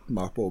thinks that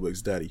Mark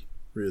Wahlberg's daddy.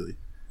 Really.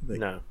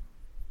 No.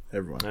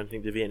 Everyone. I don't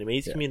think the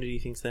Vietnamese community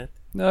thinks that.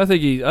 No, I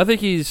think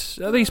he's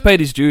paid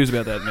his dues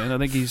about that, man. I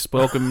think he's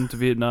welcome to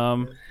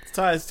Vietnam.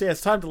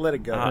 It's time to let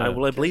it go.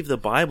 Well, I believe the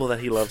Bible that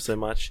he loves so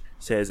much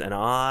says an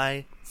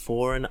eye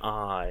for an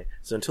eye.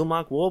 So until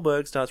Mark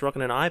Wahlberg starts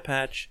rocking an eye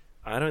patch,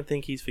 I don't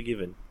think he's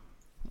forgiven.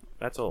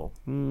 That's all.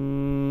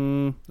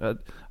 I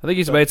think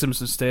he's made some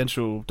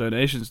substantial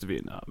donations to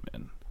Vietnam,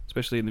 man.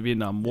 Especially in the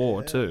Vietnam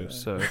War, too.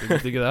 So, did you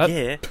think of that?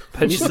 Yeah.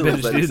 Missiles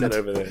Missiles didn't. sent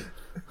over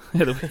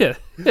there.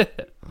 Yeah.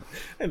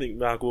 I think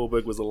Mark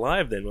Wahlberg was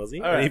alive then, was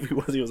he? All right. If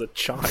he was a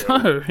child.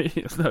 No.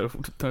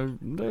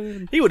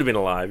 He would have been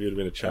alive. He would have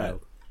been a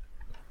child.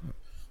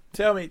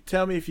 Tell me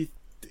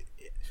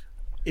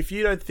if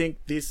you don't think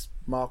this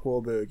Mark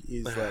Wahlberg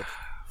is like.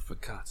 For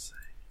God's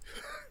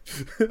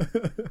sake.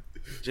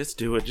 Just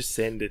do it. Just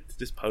send it.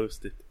 Just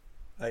post it.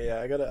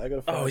 Yeah, I gotta.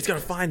 Find Oh, he's got to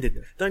find it.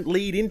 Don't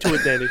lead into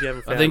it then if you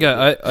haven't found I think it.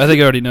 I think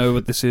I already know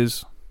what this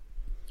is.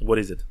 What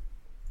is it?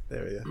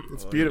 There we go.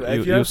 It's beautiful.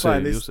 you- If you don't you'll see,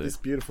 find you'll this, see. this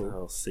beautiful,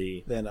 I'll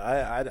see. then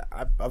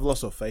I've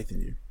lost all faith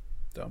in you,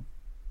 Dom.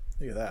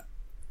 Look at that.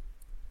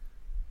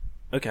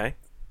 Okay.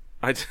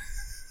 What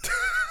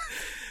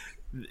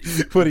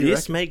do you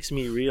This reckon? makes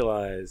me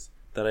realize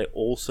that I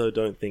also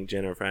don't think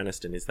Jennifer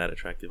Aniston is that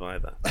attractive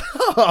either.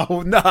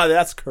 Oh no,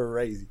 that's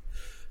crazy.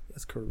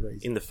 That's crazy.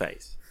 In the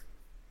face.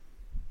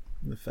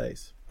 In the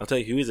face. I'll tell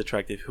you who is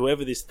attractive.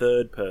 Whoever this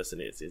third person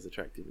is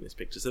attractive in this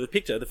picture. So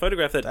the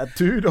photograph that That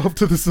dude off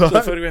to the side.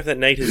 the photograph that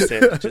Nate has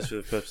sent, just for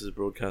the purposes of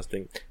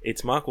broadcasting,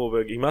 it's Mark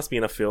Wahlberg. He must be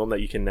in a film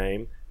that you can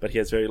name, but he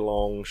has very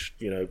long,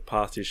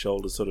 past his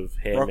shoulders, sort of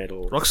hair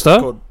metal.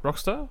 Rockstar?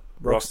 Rockstar?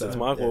 Rockstar. It's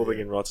Mark Yeah, Wahlberg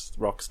yeah. in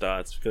Rockstar.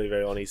 It's clearly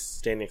very on. He's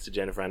standing next to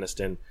Jennifer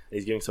Aniston. And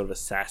he's giving sort of a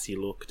sassy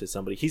look to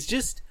somebody. He's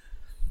just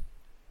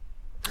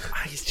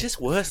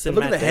worse than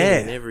But look Matt at the Damon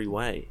hair. in every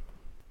way,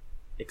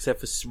 except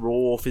for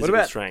raw physical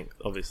about- strength.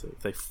 Obviously,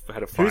 if they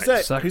had a fight.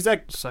 Who's that? Who's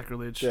that?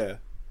 Sacrilege. Yeah.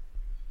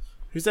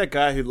 Who's that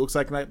guy who looks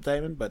like Matt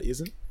Damon but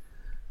isn't?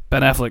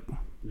 Ben Affleck.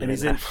 And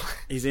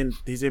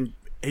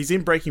he's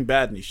in Breaking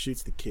Bad and he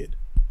shoots the kid.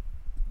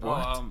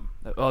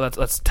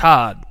 That's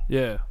Todd.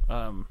 Yeah.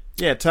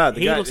 Yeah, Todd. The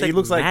He guy,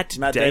 looks like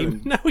Matt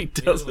Damon. No, he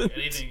doesn't.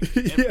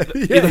 yeah,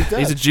 he does.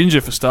 He's a ginger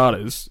for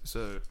starters.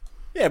 So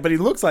Yeah, but he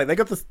looks like they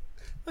got the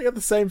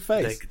same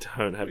They face.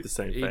 don't have the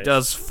same he face.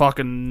 does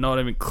fucking not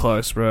even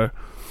close, bro.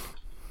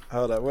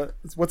 Hold on,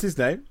 what's his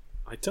name?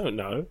 I don't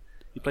know.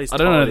 He plays. I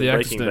don't know Todd in the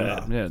actor's Breaking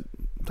name. Bad. Yeah,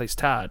 plays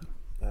Todd.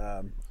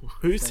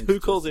 Who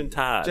calls him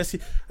Todd? Jesse.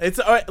 It's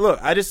all right, look.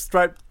 I just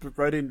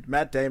wrote in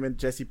Matt Damon,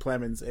 Jesse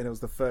Plemons, and it was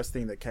the first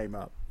thing that came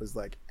up. Was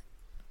like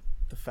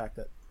the fact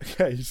that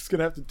okay, you're just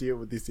gonna have to deal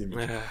with this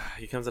image.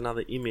 Here comes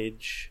another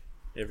image.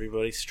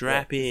 Everybody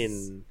strap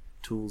in,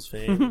 Tools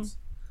fans.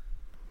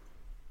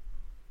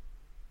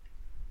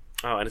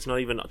 Oh, and it's not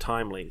even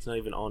timely. It's not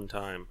even on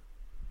time.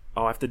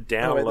 Oh, I have to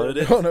download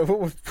it? Oh no, what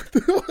was...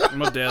 I'm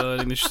not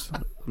downloading this.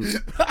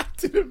 I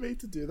didn't mean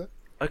to do that.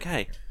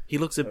 Okay. He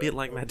looks a bit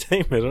like Matt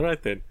Damon. All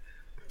right, then.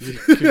 You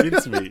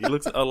convinced me. He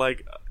looks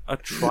like a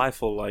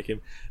trifle like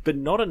him. But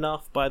not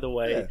enough, by the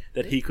way,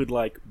 that he could,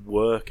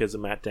 work as a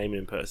Matt Damon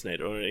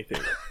impersonator or anything.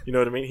 You know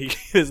what I mean?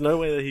 There's no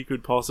way that he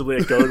could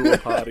possibly go to a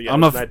party as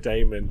Matt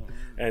Damon.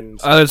 And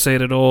I don't see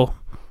it at all.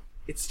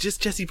 it's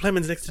just Jesse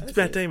Plemons next to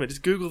Matt Damon.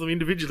 Just Google them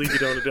individually if you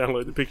don't want to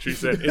download the picture he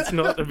sent. It's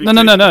not a big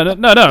No.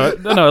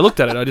 I looked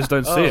at it. I just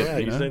don't see it. right,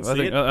 you You know? don't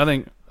see it? I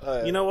think.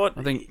 You know what?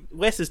 I think-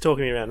 Wes is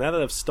talking me around. Now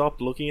that I've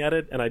stopped looking at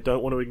it and I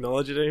don't want to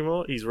acknowledge it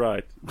anymore, he's right.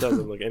 It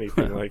doesn't look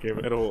anything like him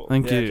at all.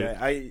 Thank you.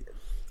 Okay,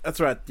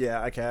 that's right.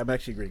 Yeah, okay. I'm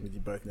actually agreeing with you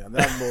both now.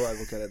 Now the more I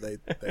look at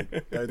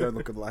it, they don't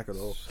look alike at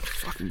all.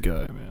 Fucking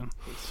go, man.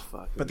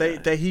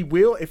 But he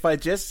will. If I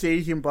just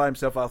see him by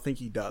himself, I'll think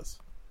he does.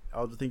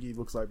 I'll think he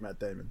looks like Matt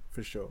Damon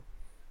for sure.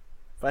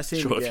 If I see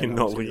him Sure, again, if you're I'll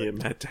not just be looking at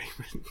like, Matt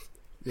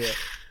Damon.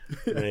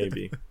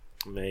 yeah.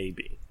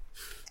 Maybe.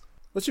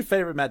 What's your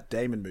favorite Matt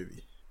Damon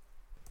movie?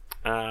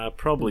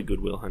 Probably Good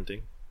Will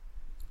Hunting.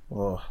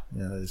 Oh,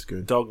 yeah, that is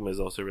good. Dogma is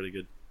also really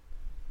good.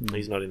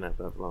 He's not in that,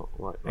 but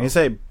I'm gonna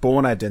say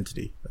Born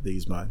Identity. I think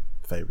is mine.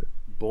 favorite.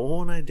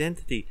 Born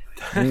Identity.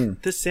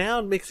 The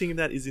sound mixing in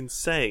that is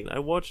insane. I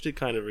watched it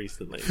kind of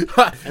recently, and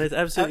it's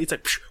absolutely. It's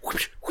like.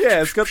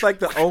 Yeah, it's got like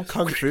the old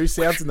kung fu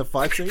sounds in the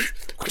fight scenes.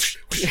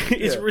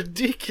 It's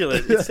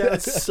ridiculous. It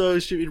sounds so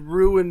stupid. It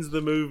ruins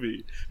the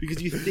movie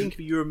because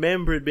you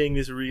remember it being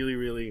this really,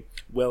 really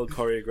well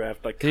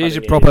choreographed. Like here's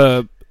your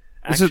proper.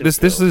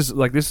 This is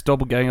like this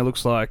doppelganger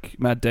looks like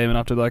Matt Damon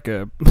after like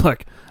a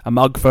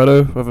mug photo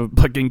of a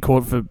getting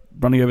caught for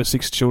running over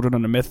 6 children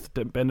on a meth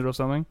bender or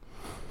something.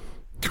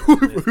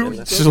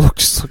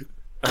 Just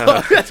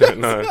I don't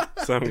know.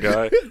 Some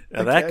guy.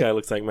 Now that guy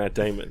looks like Matt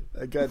Damon.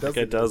 That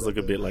guy does look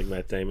a bit like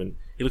Matt Damon.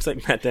 He looks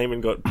like Matt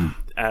Damon got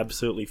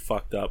absolutely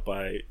fucked up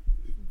by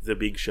The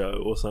Big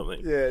Show or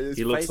something. Yeah, his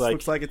he face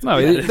looks like it's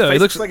he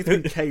looks like it's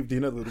been caved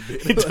in a little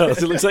bit. It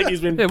does. It looks like he's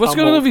been what's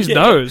going on with his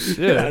nose?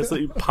 Yeah,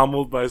 absolutely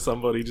pummeled by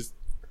somebody just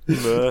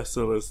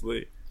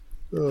mercilessly.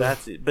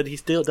 That's it. But he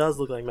still does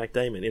look like Matt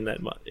Damon in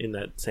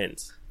that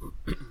sense.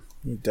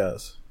 He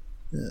does.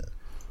 Yeah.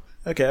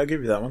 Okay, I'll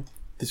give you that one.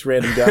 This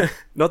random guy.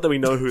 Not that we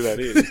know who that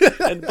is.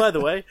 And by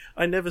the way,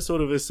 I never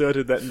sort of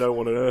asserted that no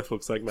one on Earth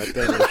looks like Matt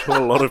Damon. I'm sure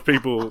a lot of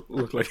people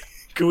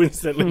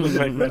coincidentally look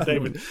like Matt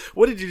Damon.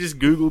 What did you just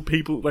Google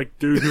people, like,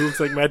 dude who looks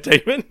like Matt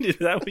Damon? Is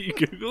that what you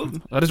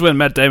Googled? I just went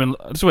Matt Damon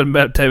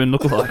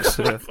lookalikes.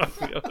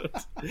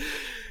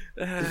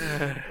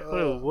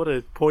 What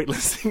a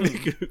pointless thing to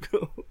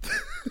Google.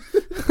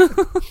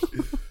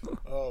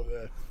 Oh,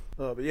 man.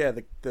 Oh, but yeah,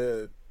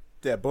 the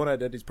Born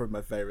Identity is probably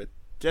my favorite.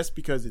 Just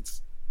because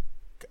it's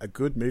a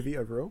good movie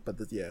overall, but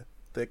the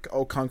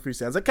old kung fu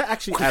sounds that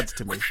actually adds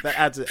to me. That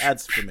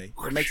adds for me.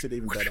 It makes it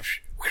even better.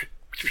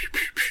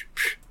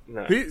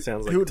 No, it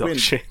sounds like dog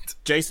shit.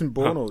 Jason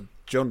Bourne or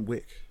John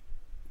Wick?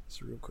 That's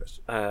a real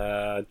question.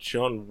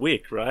 John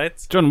Wick,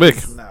 right? John Wick.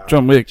 No.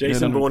 John Wick.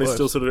 Jason Bourne is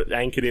still sort of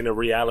anchored in a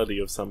reality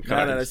of some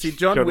kind. No. See,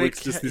 John Wick,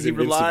 just this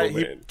invincible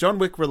man. John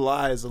Wick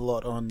relies a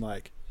lot on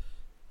like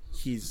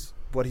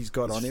what he's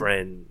got on him,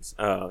 friends,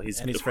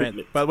 his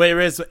friend. But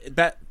whereas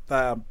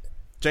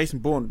Jason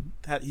Bourne,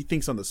 he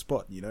thinks on the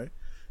spot. You know,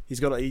 he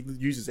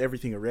uses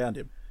everything around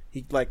him.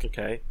 He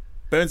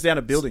burns down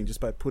a building just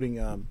by putting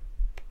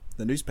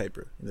the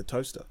newspaper in the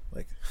toaster.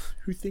 Like,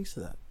 who thinks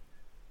of that?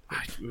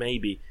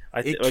 Maybe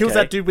it kills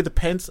that dude with a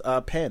pen.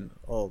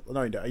 Oh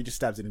no, he just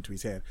stabs it into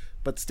his hand.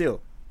 But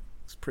still,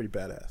 it's pretty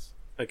badass.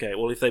 Okay,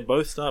 well, if they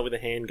both start with a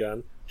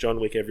handgun,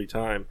 John Wick every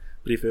time.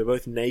 But if they're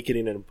both naked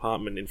in an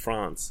apartment in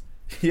France.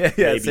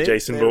 Maybe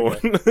Jason Bourne.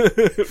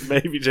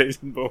 Maybe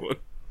Jason Bourne.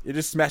 You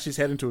just smash his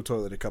head into a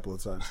toilet a couple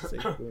of times.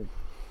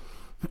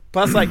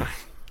 Plus, Jason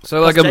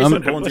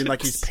Bourne's in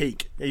like his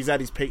peak. He's at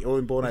his peak. Or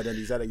in Bourne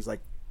Identity, he's at his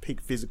like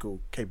peak physical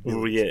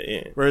capability. Oh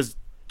yeah. Whereas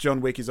John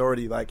Wick is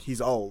already like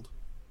he's old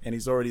and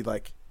he's already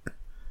like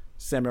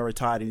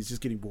semi-retired and he's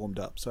just getting warmed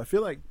up. So I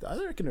feel like I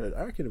reckon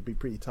it'd be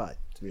pretty tight,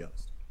 to be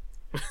honest.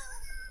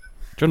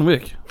 John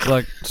Wick,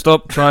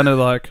 stop trying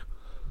to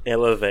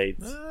elevate,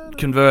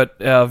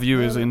 convert our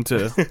viewers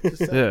into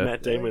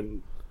Matt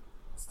Damon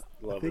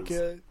lovers.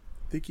 I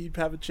think he'd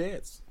have a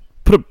chance.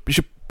 You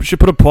should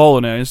put a poll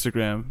on our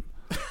Instagram.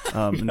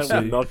 And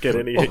that will not get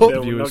any.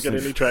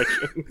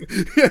 Traction.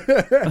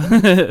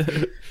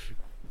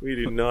 We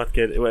do not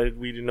get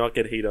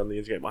heat on the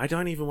Instagram. I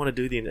don't even want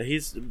to do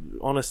his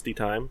honesty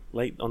time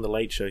on the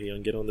late show here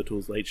and Get on the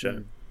Tools late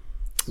show.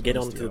 Get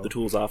on to the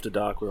Tools After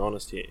Dark. We're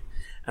honest here,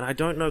 and I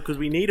don't know because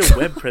we need a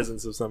web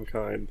presence of some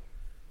kind,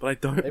 but I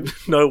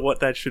don't know what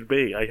that should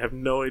be. I have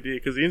no idea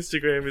because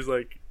Instagram is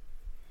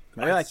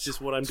that's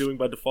just what I'm doing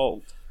by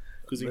default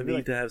because we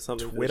need to have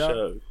something Twitter? to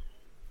show.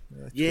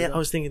 Yeah, I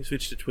was thinking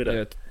switch to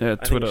Twitter. Yeah, I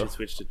Twitter. think I should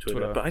switch to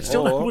Twitter. But I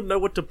still wouldn't know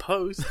what to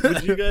post.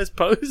 Would you guys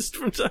post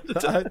from time to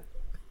time?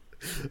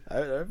 I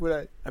don't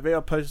know.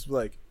 I'll post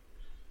like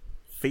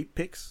feet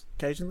pics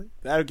occasionally.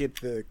 That'll get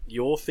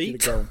your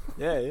feet going.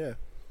 Yeah.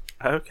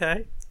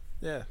 Okay.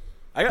 Yeah.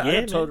 I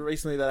got told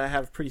recently that I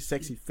have pretty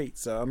sexy feet,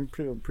 so I'm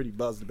pretty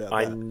buzzed about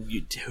that.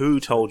 Who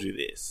told you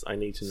this? I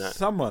need to know.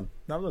 Someone.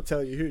 I'm not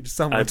telling you who. Just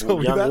someone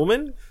told me that. A young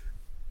woman?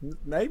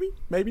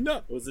 Maybe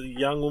not. Was it a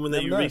young woman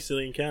that you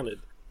recently encountered?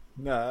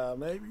 No,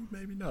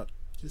 maybe not.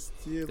 Just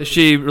is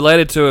she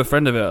related to a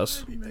friend of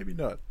ours? Maybe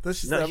not.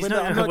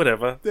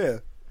 Whatever. Yeah.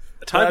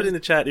 Type it in the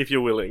chat if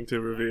you're willing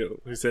to reveal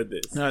who said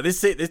this. No,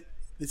 this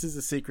is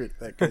a secret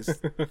that goes.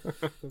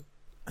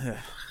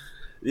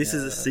 This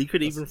is a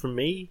secret, even from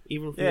me,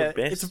 even from your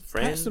best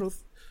friend,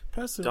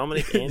 personal.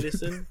 Dominic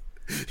Anderson.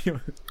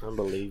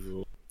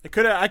 Unbelievable. I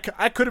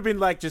could have been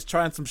like just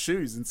trying some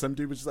shoes, and some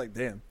dude was just like,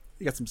 "Damn,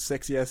 you got some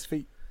sexy ass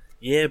feet."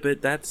 Yeah,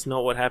 but that's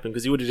not what happened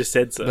because you would have just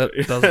said so.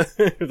 That's what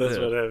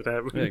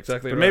happened. Yeah,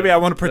 exactly. But right. maybe I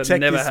want to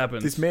protect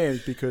this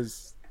man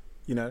because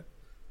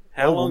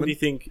How long do you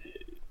think?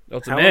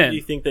 How long do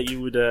you think that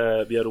you would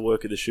be able to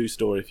work at the shoe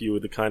store if you were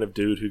the kind of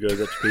dude who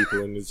goes up to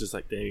people and is just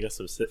like, "Damn, you got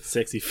some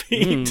sexy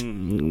feet."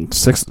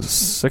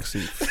 Sexy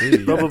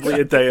feet.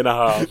 Probably a day and a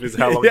half is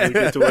how long you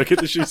get to work at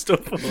the shoe store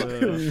for.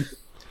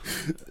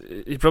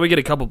 You probably get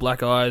a couple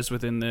black eyes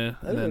within there.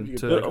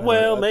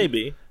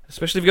 Maybe.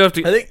 Especially if you go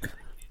to.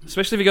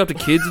 Especially if you go up to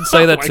kids and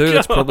say that too,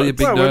 that's probably a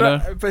big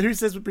no-no. But who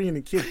says we're bringing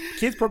in kids?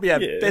 Kids probably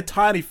have they're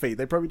tiny feet.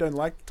 They probably don't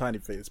like tiny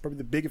feet. It's probably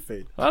the bigger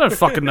feet. I don't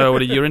fucking know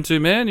what you're into,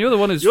 man. You're the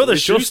one who's... You're the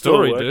it's your shoe store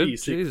story, worker, dude. you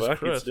sick Jesus fuck,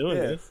 Christ. it's doing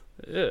this.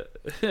 Yeah.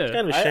 It's kind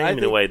of a shame in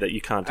a think- way that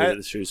you can't do it at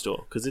the shoe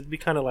store, because it'd be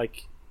kind of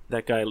like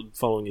that guy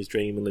following his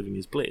dream and living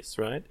his bliss,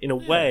 right? In a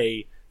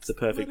way, it's the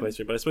perfect place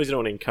for him, but I suppose you don't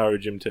want to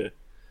encourage him to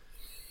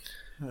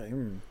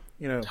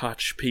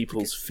touch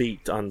people's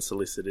feet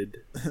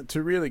unsolicited.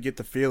 To really get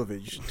the feel of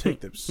it, you should take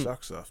them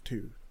socks off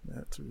too.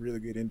 That's a really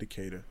good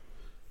indicator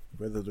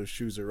whether those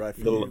shoes are right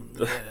for you.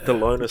 The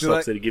loner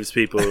socks that he gives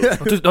people.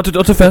 Not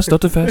too fast.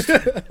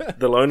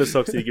 The loner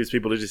socks that he gives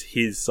people are just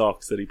his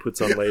socks that he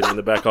puts on later in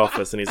the back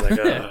office, and he's like,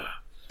 I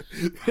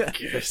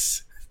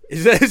guess.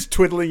 Is that his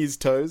twiddling his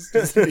toes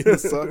just in the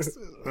socks?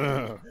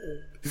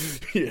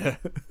 Yeah.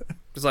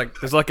 There's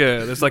like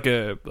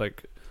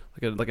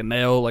a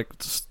nail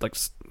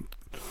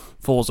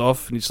falls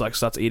off and he just like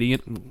starts eating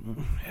it.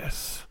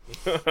 Yes.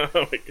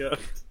 Oh my god.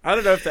 I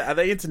don't know if are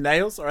they into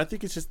nails, or I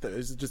think it's just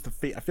the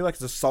feet. I feel like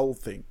it's a soul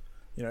thing.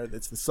 You know,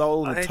 it's the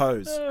sole and the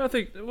toes. I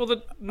think. Well,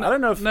 I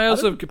don't know if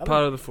nails are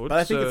part of the foot. But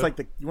I think it's like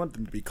you want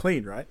them to be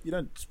clean, right? You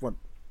don't just want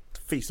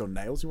to feast on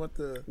nails. You want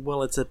the...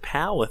 Well, it's a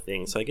power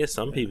thing, so I guess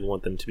some people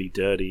want them to be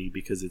dirty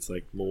because it's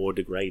like more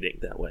degrading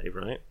that way,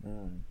 right?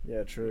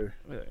 Yeah, true.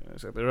 Yeah,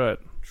 exactly right.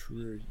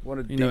 True.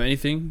 You know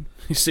anything?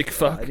 You sick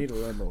fuck. I need to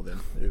learn more then.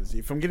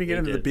 If I'm going to get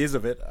into the biz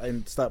of it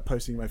and start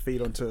posting my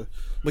feet onto...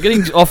 We're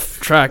getting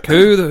off track.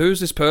 Who's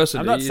this person?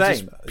 I'm not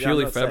saying.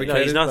 Purely fabricated.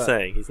 No, he's not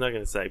saying. He's not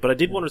going to say. But I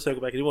did want to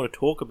circle back. I did want to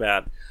talk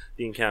about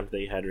the encounter that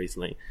you had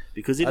recently,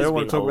 because I don't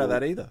want to talk about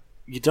that either.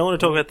 You don't want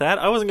to talk about that?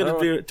 I wasn't going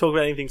to talk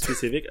about anything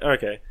specific.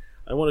 Okay.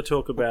 I want to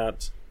talk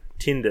about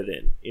Tinder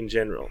then, in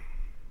general.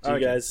 Do you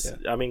guys...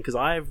 Yeah. I mean, because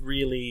I've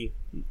really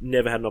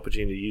never had an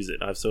opportunity to use it.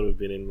 I've sort of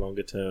been in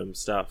longer term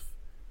stuff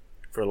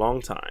for a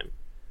long time.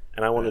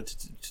 And I wanted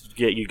to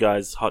get you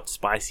guys hot,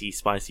 spicy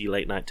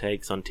late night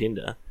takes on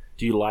Tinder.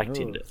 Do you like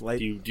Tinder? Do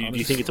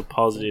you think it's a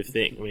positive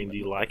thing? I mean, do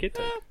you like it?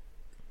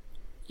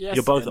 Yes.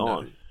 You're both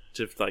on.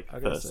 To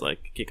first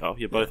kick off.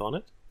 You're both on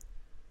it?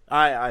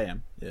 I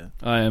am. Yeah.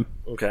 I am.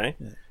 Okay.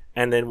 Yeah.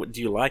 And then, do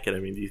you like it?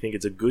 I mean, do you think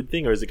it's a good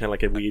thing, or is it kind of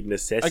like a weird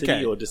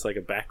necessity, or just like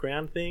a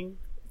background thing?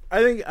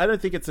 I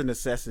don't think it's a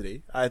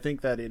necessity. I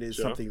think that it is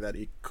something that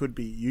it could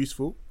be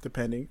useful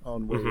depending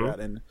on where you're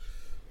at and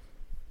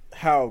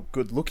how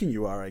good looking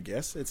you are. I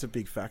guess it's a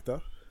big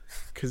factor,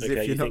 because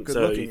if you're not good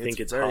looking, you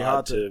think it's very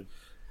hard to.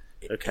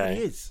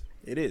 Okay.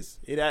 It is.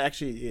 It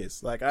actually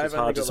is. Like it's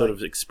hard to sort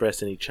of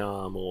express any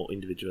charm or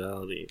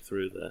individuality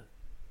through the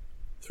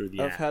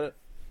I've app. had it.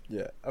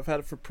 Yeah, I've had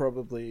it for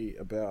probably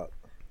about.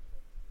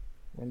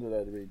 When did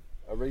I read?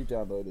 I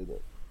re-downloaded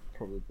it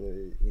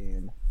probably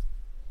in,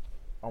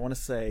 I want to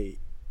say,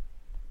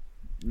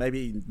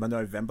 maybe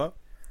November.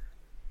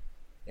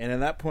 And at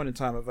that point in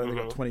time, I've only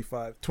got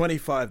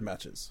 25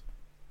 matches.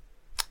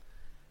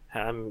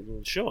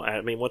 Sure. I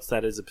mean, what's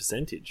that as a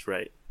percentage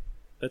rate?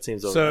 That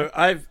seems all so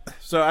right.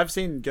 I've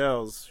seen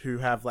girls who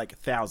have like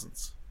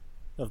thousands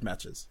of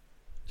matches,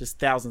 just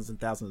thousands and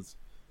thousands,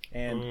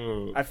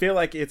 and I feel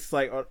like it's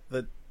like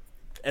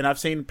and I've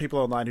seen people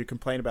online who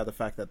complain about the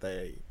fact that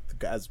they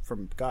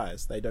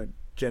don't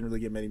generally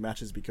get many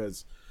matches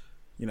because,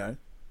 you know,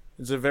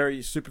 it's a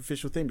very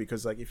superficial thing,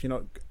 because like if you're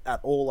not at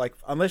all like,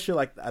 unless you're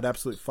like an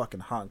absolute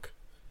fucking hunk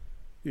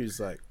who's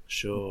like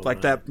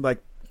that,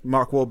 like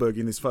Mark Wahlberg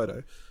in this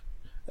photo,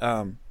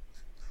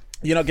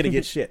 you're not gonna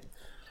get shit.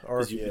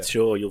 Or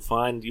sure, you'll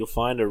find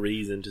a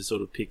reason to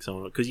sort of pick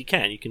someone, because you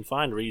can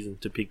find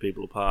reasons to pick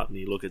people apart when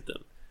you look at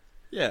them.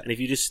 Yeah, and if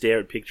you just stare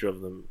at a picture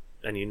of them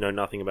and you know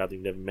nothing about them,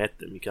 you've never met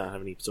them, you can't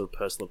have any sort of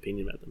personal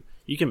opinion about them.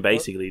 You can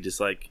basically just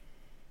like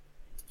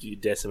you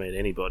decimate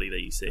anybody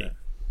that you see.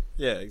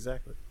 Yeah,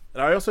 exactly.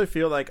 And I also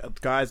feel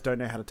like guys don't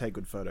know how to take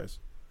good photos.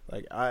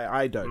 Like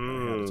I don't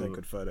know how to take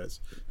good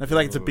photos. And I feel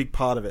like it's a big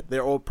part of it.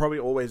 They're probably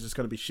always just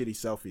going to be shitty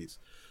selfies,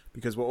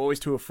 because we're always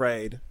too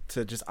afraid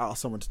to just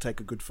ask someone to take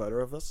a good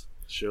photo of us.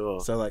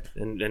 Sure. So like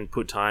and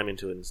put time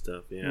into it and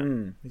stuff. Yeah.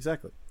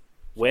 Exactly.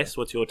 Wes,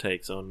 what's your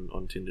takes on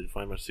Tinder? Did you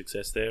find much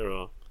success there,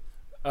 or?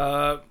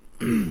 I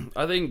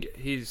think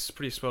he's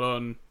pretty spot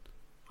on.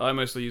 I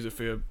mostly use it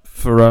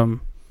for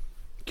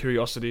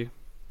curiosity.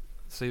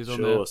 See who's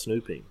on there.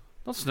 Snooping.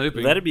 Not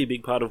snooping. That'd be a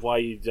big part of why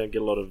you don't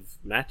get a lot of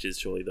matches,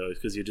 surely, though,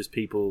 because you're just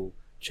people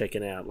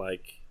checking out,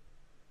 like,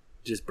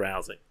 just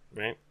browsing,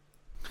 right?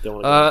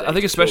 I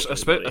think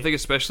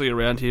especially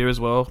around here as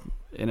well,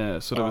 in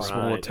a sort of a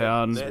smaller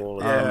town.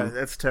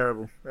 That's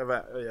terrible.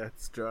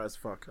 It's dry as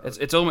fuck.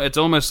 It's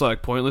almost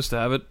like pointless to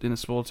have it in a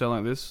small town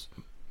like this.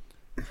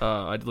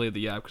 I deleted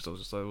the app because I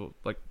was just like, well,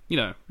 like, you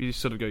know, you just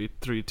sort of go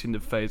through your Tinder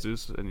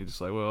phases, and you're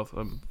just like, well,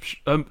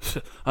 I'm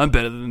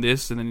better than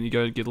this, and then you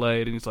go and get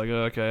laid, and it's like,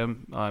 oh, okay,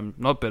 I'm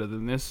not better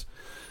than this,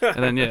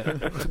 and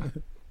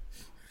then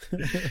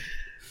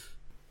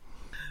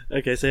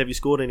Okay, so have you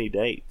scored any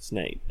dates,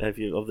 Nate? Have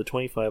you, of the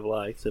 25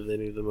 likes, have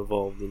any of them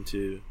evolved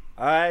into?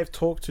 I've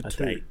talked to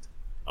 2. Date?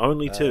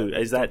 Only 2.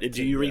 Is that?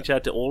 Do you reach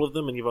out to all of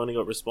them, and you've only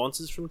got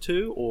responses from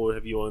 2, or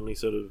have you only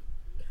sort of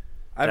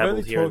I've dabbled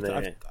only here and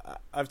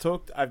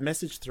talked. there. I've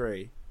messaged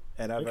 3,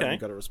 and I've Okay. only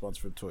got a response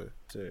from 2.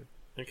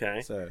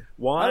 Okay. So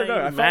Why I don't know,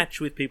 I match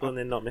with people and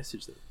then not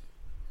message them?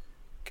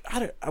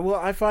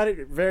 I find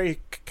it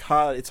very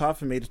hard. It's hard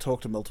for me to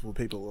talk to multiple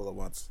people all at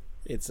once.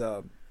 It's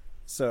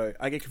so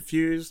I get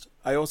confused.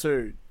 I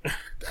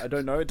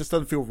don't know. It just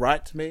doesn't feel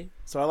right to me.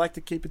 So I like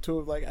to keep it to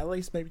like at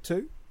least maybe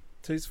 2.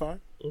 2's fine.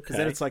 Because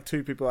then it's like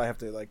 2 people I have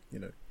to like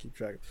keep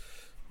track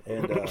of.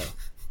 And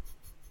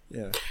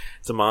yeah,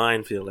 it's a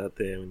minefield out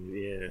there.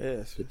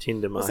 The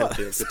Tinder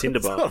minefield, the Tinder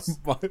bars.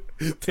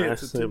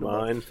 It's a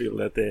minefield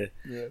out there.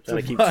 Yeah, trying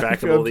to keep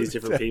track of all these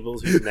different people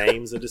whose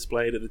names are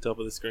displayed at the top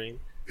of the screen.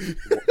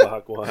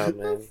 Buck wild,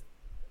 man.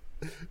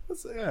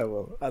 Yeah,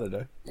 well, I don't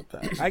know.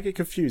 I get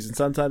confused, and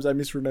sometimes I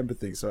misremember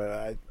things. So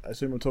I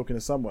assume I'm talking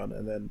to someone,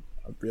 and then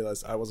I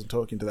realize I wasn't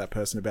talking to that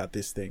person about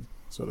this thing,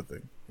 sort of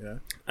thing.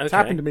 It's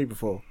happened to me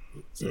before.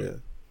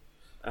 So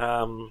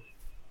yeah.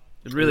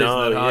 It really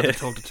isn't that hard to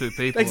talk to 2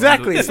 people.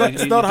 Exactly, it's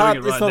not hard.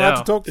 Right It's not hard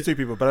to talk to 2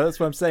 people, but that's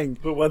what I'm saying.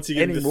 But once you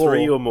get into Anymore.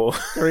 3 or more,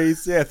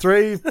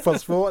 3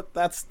 plus 4,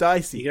 that's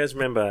dicey. You guys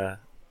remember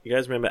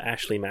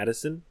Ashley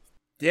Madison?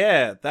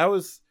 Yeah, that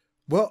was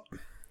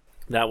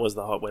That was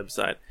the hot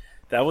website.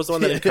 That was the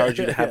one that encouraged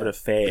you to have an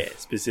affair,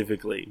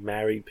 specifically.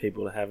 Married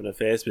people to have an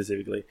affair,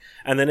 specifically.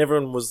 And then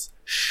everyone was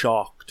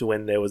shocked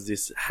when there was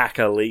this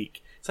hacker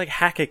leak. It's like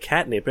hacker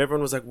catnip.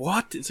 Everyone was like,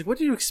 what? It's like, what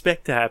did you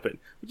expect to happen?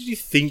 What did you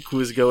think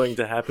was going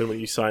to happen when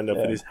you signed up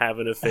for this have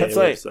an affair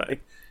website?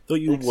 Thought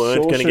you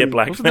weren't going to get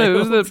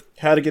blackmailed.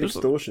 How to get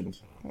extortion.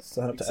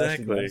 Sign up to Ashley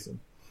Exactly. Madison.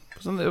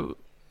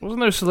 Wasn't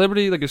there a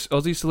celebrity, like an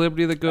Aussie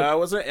celebrity that got...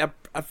 Wasn't it?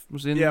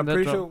 was in I'm that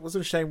pretty top? sure. Was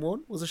it Shane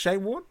Warne? Was it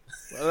Shane Warne?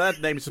 Well, that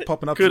name is just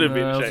popping up. Could have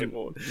No, been it Shane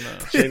Warne.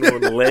 No. Shane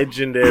Warne,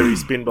 legendary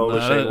spin bowler.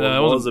 No, Shane no, it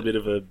Warne was wasn't. a bit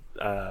of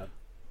a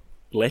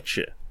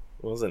Fletcher,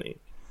 wasn't he?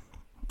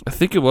 I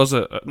think it was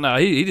a... No,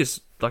 he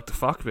just like the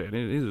fuck, man.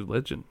 He's a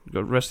legend.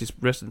 Got rest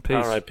in peace.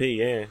 R.I.P.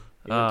 Yeah,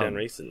 he went down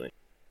recently.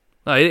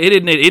 No, he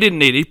didn't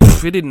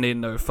need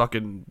no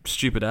fucking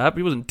stupid app.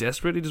 He wasn't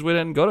desperate. He just went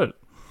out and got it.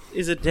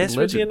 Is it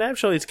desperate to get an app?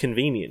 Surely it's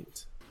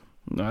convenient.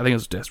 No, I think it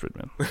was desperate,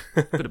 man.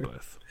 Bit of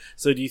both.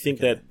 So do you think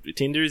that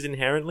Tinder is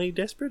inherently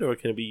desperate, or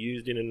can it be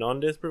used in a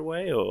non-desperate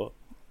way, or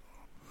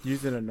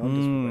Used in a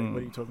non-desperate way.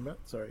 What are you talking about?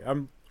 Sorry,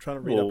 I'm trying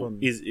to read up on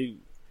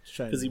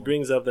Shane. because he Warne.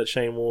 brings up that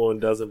Shane Warne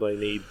doesn't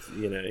really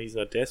need, he's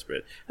not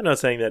desperate. I'm not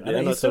saying that. I know,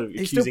 I'm not he's sort of still-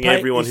 he's still accusing paid-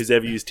 everyone he's- who's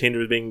ever used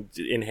Tinder as being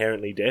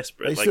inherently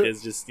desperate. He's Like still-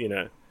 it's just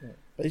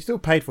But he still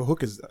paid for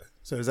hookers though.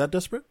 So is that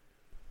desperate?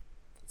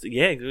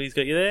 yeah, he's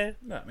got you there.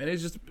 No, man,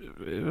 he's just...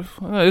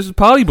 He's a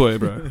party boy,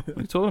 bro. What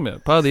are you talking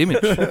about? Part of the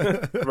image.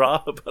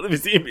 Right, part of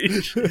his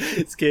image.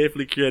 It's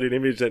carefully created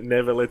image that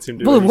never lets him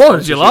do. Well, it any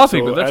was. You're sponsorships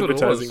laughing, or but that's what it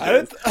was. advertising.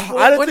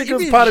 I don't What think it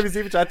was image? part of his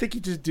image. I think he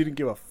just didn't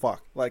give a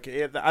fuck. Like,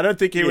 I don't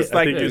think he was I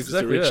like. think he was just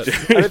a exactly, rich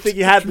yeah. dude. I don't think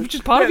he had. Which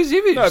is part of his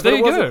image. No, but there it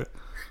you go.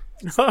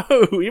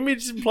 No,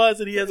 image implies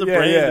that he has a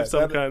brand of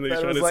some kind that he's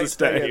trying to like,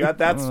 sustain. yeah,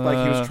 that's like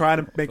he was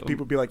trying to make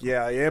people be like,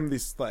 yeah, I am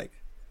this like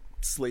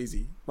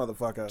sleazy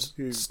motherfucker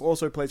who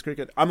also plays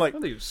cricket. I'm I like,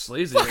 don't think it was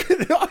sleazy.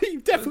 no, he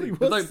definitely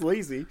was Like-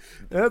 sleazy.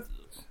 That's-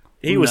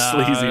 He was No.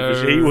 sleazy, for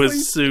sure. He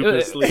was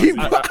super sleazy.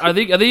 I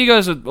think you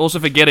guys are also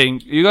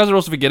forgetting. You guys are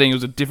also forgetting it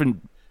was a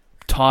different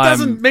time.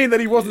 doesn't mean that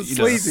he wasn't you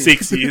know, sleazy.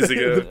 6 years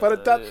ago. but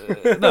it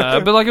does.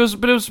 No,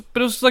 but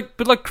it was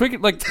like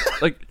cricket, like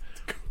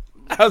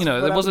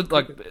there wasn't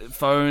like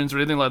phones or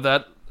anything like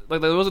that.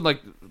 Like there wasn't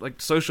like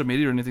social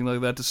media or anything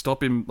like that to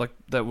stop him. Like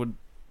that would.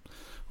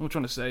 What am I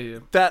trying to say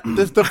here? That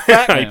the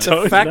fact, I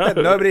don't that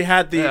know. nobody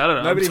had the Yeah, I don't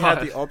know, nobody I'm had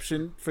tired. the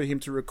option for him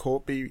to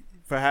record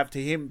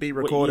him be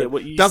recorded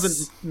what you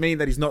doesn't mean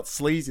that he's not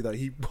sleazy though.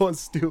 He was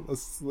still a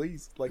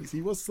sleaze. Like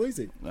he was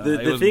sleazy.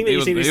 The thing that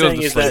you seem to be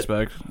saying is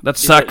that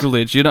that's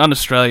sacrilege. You're an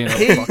Australian.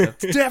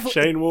 motherfucker. Definitely.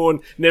 Shane Warne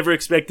never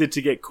expected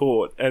to get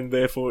caught, and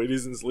therefore it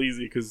isn't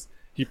sleazy because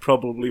he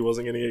probably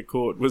wasn't going to get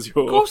caught. Was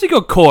your Of course he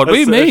got caught. What do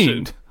you assertion.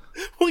 mean?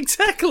 Well,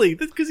 exactly.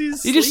 That's because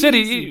he's. He just said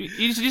sleazy.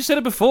 he just said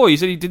it before. He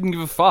said he didn't give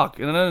a fuck,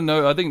 and I don't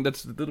know. I think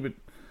that's a little bit.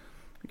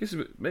 I guess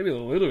maybe a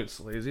little bit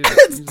sleazy.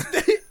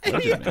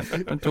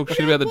 Don't talk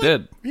shit about the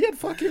dead. He had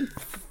fucking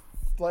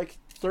like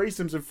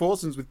threesomes and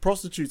foursomes with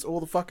prostitutes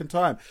all the fucking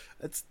time.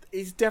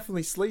 He's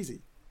definitely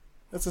sleazy.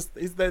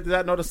 Is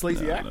that not a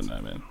sleazy I act? don't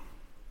know, man.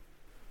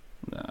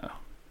 No.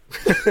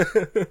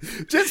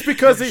 Just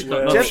because he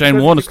not just Shane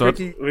because Warne, he's it's not.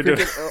 cricket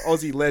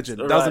Aussie legend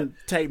All doesn't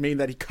mean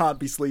that he can't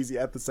be sleazy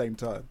at the same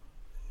time.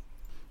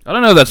 I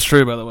don't know if that's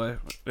true, by the way,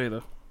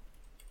 either.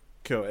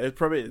 Cool. It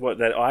probably What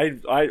that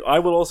I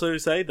will also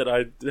say that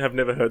I have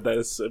never heard that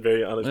as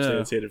very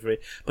unintensive for me.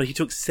 But he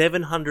took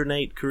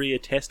 708 career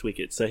Test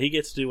wickets, so he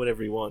gets to do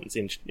whatever he wants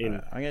in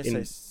I'm gonna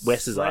in say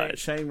Wes's eyes.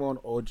 Shane Warne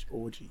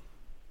orgy.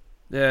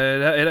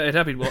 Yeah, it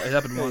happened. It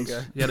happened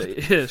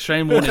once.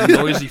 Shane Warne in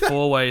noisy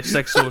four-way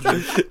sex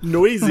orgy.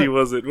 Noisy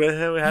was it?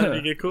 How did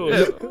he get caught?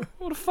 Yeah,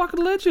 what a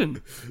fucking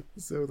legend!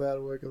 So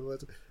that work of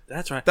legend.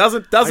 That's right.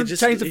 Doesn't I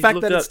just- change the he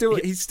fact that looked it's still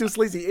up- he's still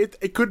sleazy.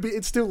 It could be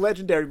it's still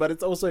legendary, but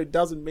it also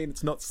doesn't mean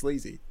it's not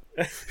sleazy.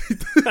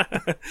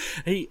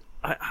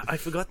 I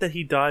forgot that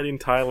he died in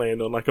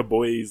Thailand on like a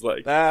boys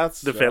like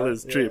That's the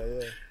fellas trip.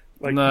 Yeah.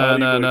 Like, No,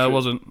 party boy it trip.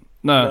 wasn't.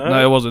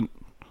 No, it wasn't.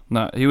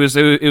 No, it was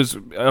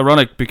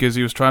ironic because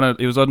he was on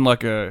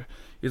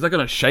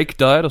a shake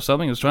diet or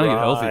something. He was trying to get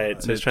healthy.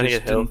 Right, so he's trying to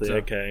get healthy.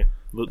 Okay,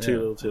 too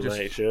little, too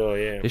late. Sure,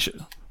 yeah.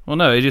 Well,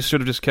 no, he just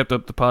should have just kept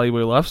up the party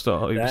boy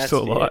lifestyle. He was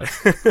still alive.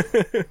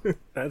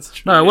 That's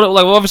true. No,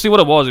 obviously what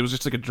it was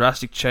just like a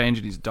drastic change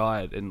in his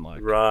diet and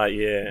like Right,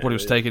 yeah. what he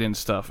was taking in and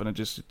stuff, and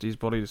his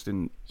body just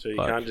didn't. So you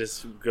like, can't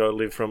just go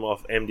live from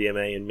off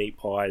MDMA and meat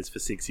pies for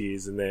 6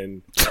 years and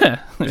then and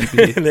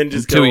and then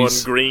just go on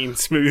green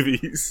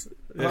smoothies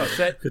Oh,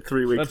 for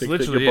 3 weeks That's to get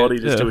literally your body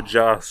it, just yeah. to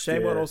adjust.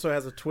 Shane One yeah. also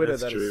has a Twitter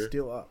That's that is true.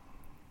 still up.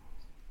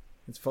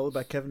 It's followed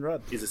by Kevin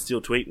Rudd. Is it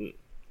still tweeting?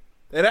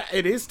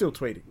 It is still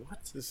tweeting.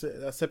 What? It's,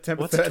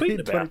 September What's it 13, tweeting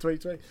about?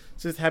 2020. It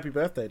says happy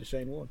birthday to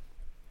Shane Warne.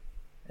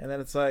 And then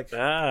it's like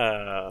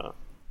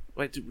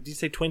Wait, did you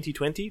say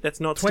 2020?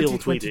 That's not still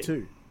tweeting.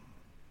 2022.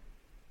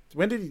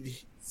 When did he...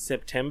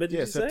 September, did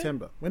you say?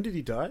 September. When did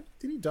he die?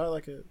 Did he die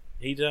like a...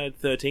 He died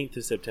 13th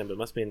of September.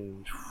 Must have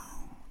been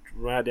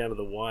right down to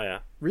the wire.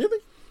 Really?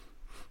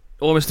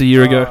 almost a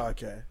year ago. Oh,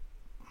 okay.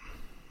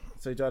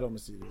 So he died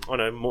almost a year ago. Oh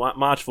no,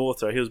 March 4th,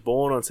 sorry. He was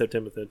born on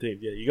September 13th.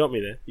 Yeah, you got me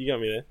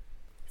there.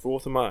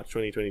 4th of March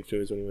 2022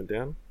 is when he went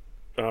down.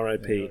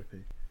 R.I.P.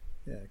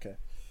 Yeah, okay.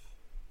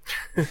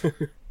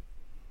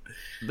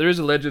 There is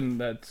a legend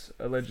that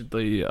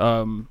allegedly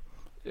on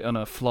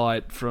a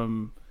flight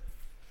from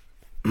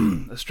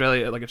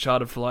Australia, like a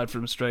chartered flight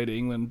from Australia to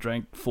England,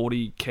 drank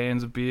 40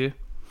 cans of beer.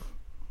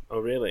 Oh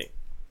really?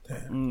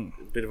 Damn.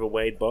 A bit of a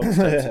Wade Boggs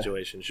type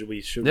situation. Should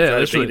we try to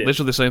literally, beat it?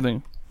 literally the same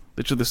thing.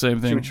 Literally the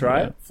same thing. Should we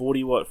try yeah. it?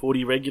 40 what?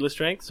 40 regular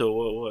strengths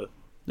or what?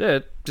 Yeah,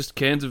 just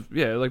cans of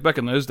like back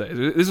in those days.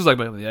 This was like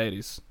back in the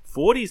 80s.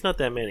 40 is not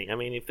that many. I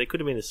mean, if they could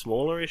have been a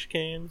smallerish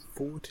cans.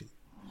 40.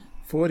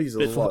 40 is a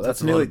But lot.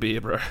 That's a nearly lot of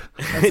beer, bro.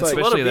 That's like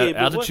Especially of beer, that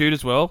but altitude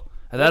as well.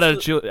 At that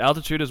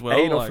altitude as well.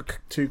 8 like, off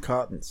of 2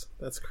 cartons.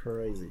 That's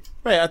crazy.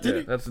 Wait, I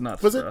did. that's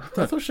nuts. Was it?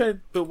 Bro. I thought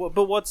Shane. But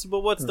what's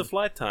the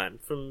flight time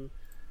from?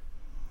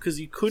 Because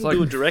you couldn't It's like-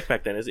 do it direct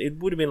back then. It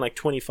would have been like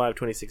 25,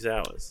 26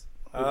 hours.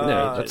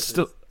 Yeah,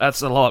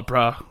 that's a lot,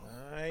 bro.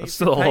 That's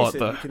still a lot,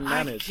 though. You can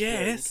manage.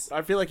 guess.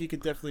 I feel like you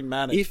could definitely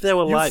manage. If there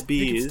were light You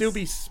beers- could still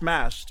be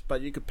smashed,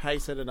 but you could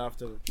pace it enough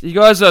to. You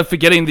guys are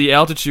forgetting the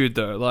altitude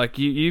though. Like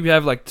you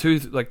have like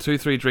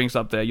 3 drinks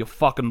up there, you're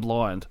fucking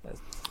blind.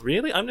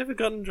 Really? I've never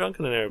gotten drunk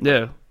on an airplane.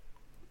 Yeah.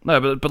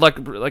 No, but like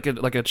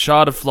a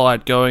charter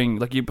flight going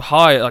like you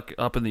high like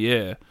up in the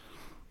air.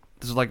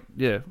 There's like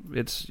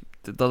it's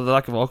the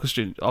lack of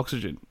oxygen.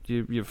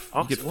 You get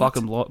What?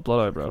 fucking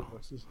blotto, bro.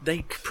 They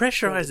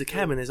pressurize the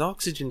cabin. There's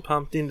oxygen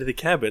pumped into the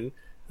cabin.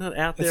 Not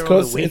out there It's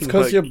on the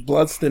because wing. you're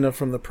blood's thinner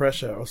from the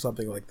pressure or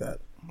something like that.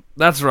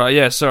 That's right.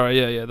 Yeah, sorry.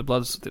 Yeah. The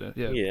blood's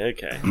yeah. Yeah,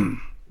 okay.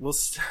 Well,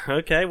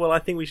 okay. Well, I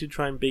think we should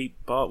try and beat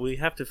Bart. We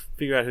have to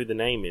figure out who the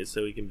name is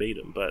so we can beat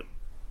him. But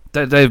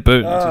Dave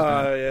Boone. Yeah.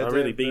 I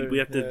really Dave beat. Boone. We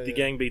have to. Yeah, The yeah.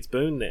 gang beats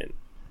Boone then.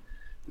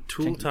 The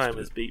Tool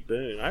Timers beat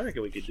Boone. I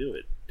reckon we could do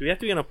it. Do we have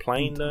to be on a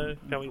plane though?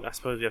 Can we? I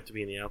suppose we have to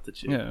be in the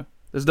altitude. Yeah.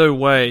 There's no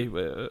way.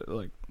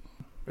 Like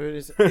It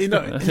is,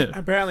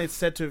 apparently, it's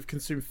said to have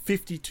consumed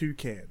 52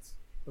 cans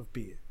of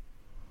beer.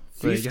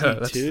 there you go.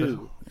 That's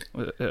 52.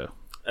 yeah.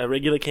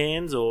 Regular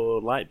cans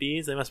or light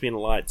beers? They must be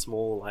in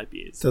small light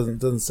beers.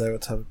 Doesn't say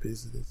what type of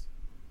beers it is.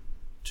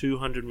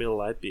 200 ml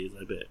light beers,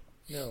 I bet.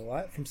 Yeah,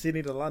 light from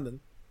Sydney to London.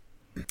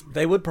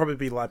 They would probably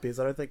be light beers.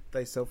 I don't think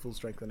they sell full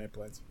strength on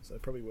airplanes, so they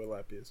probably were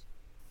light beers.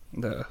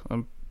 Yeah.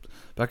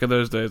 Back in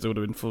those days, it would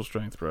have been full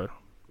strength, bro.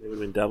 They would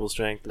have been double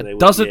strength. And they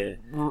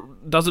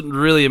would, Doesn't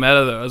really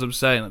matter though. As I'm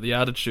saying, like, the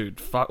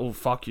attitude. Fuck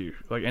you.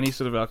 Like any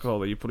sort of alcohol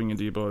that you're putting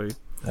into your body.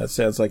 That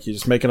sounds like you're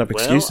just making up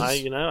Well, excuses.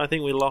 I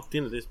think we're locked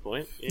in at this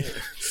point. Yeah,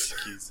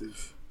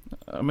 excuses.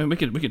 I mean, we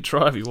can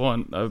try if you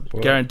want. I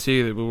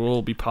guarantee that we'll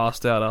all be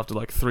passed out after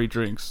like 3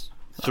 drinks.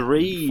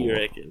 3, you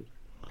reckon?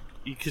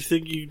 You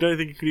don't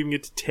think you could even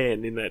get to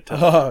 10 in that time?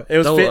 Oh, it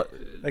was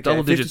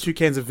double 52 digits.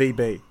 cans of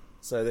VB.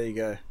 So there you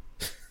go.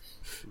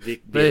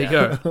 There you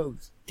go.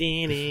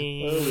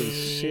 Holy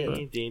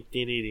shit.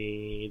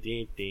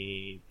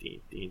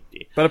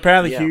 But But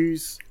apparently Yeah.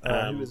 Hughes,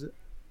 who was it?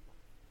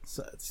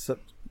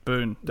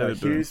 Boone. No,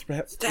 David Boone. Hughes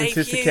perhaps Dave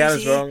insists the Hughes count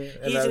is here. wrong.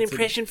 Here's an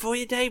impression for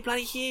you, Dave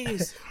Bloody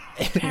Hughes.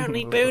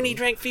 Apparently, Booney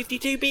drank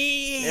 52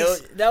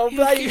 beers.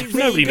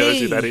 Nobody knows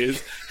who that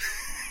is.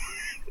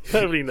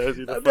 Nobody knows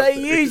who the fuck Bloody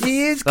that Hughes, is.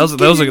 he is. That was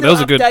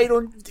a good.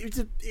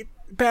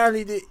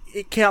 Apparently the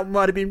count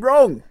might have been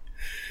wrong.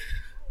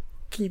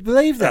 Can you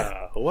believe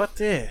that? What?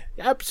 Yeah,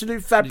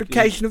 absolute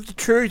fabrication of the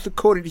truth,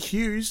 according to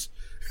Hughes.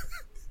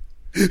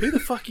 Who the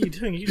fuck are you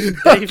doing? You doing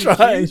Dave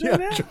trying, Hughes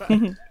right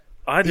now?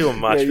 I do a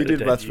much Yeah, you better did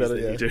Dave much Hughes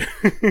better, than yeah. you do.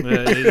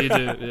 Yeah, you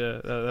do.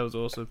 Yeah, that was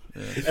awesome.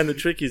 Yeah. And the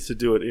trick is to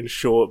do it in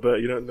short,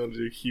 but you don't know to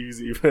do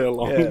Hughesy for a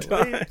long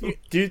time.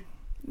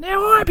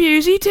 Now I'm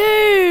Busey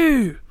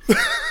too.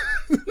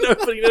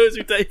 Nobody knows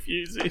who Dave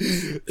Hughes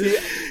is.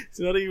 It's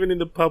not even in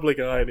the public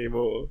eye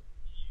anymore.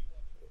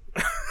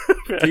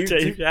 Do you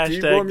warm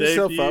Hashtag Dave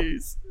yourself up?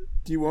 Hughes.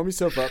 Do you warm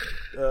yourself up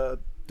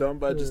Dom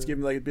by just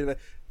giving like a bit of a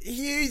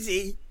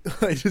Hughesy.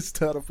 I just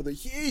start off with a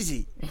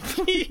Hughesy.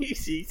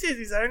 He says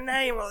his own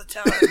name all the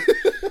time.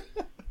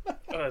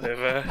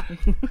 Whatever.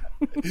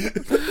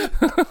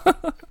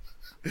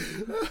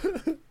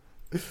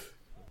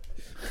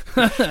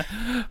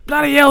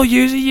 Bloody hell,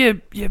 Hughes,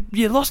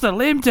 you lost a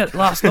limb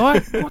last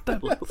night. What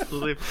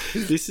the?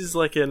 This is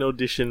like an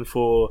audition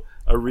for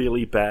a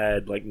really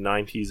bad, like,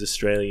 90s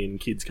Australian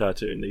kids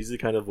cartoon. These are the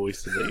kind of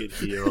voices that you'd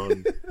hear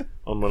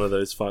on one of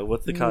those.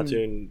 What's the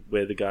cartoon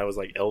where the guy was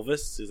like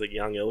Elvis? He was like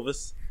young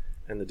Elvis,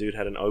 and the dude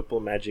had an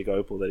magic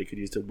opal that he could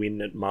use to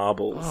win at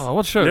marbles. Oh,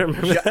 what show? You don't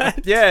remember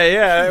that?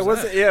 Yeah. It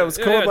was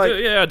called like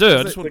I do.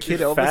 I was just it want Kid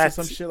Elvis or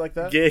some shit like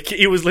that. Yeah,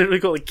 it was literally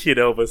called like Kid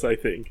Elvis, I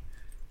think.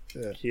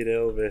 Yeah. Kid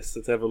Elvis.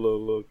 Let's have a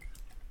little look.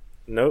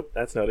 Nope,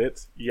 that's not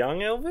it. Young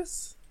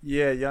Elvis?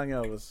 Yeah, young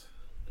Elvis.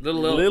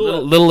 Little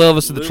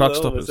Elvis and the Truck Elvis,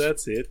 Stoppers.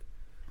 That's it.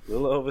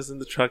 Little Elvis and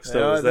the Truck Oh,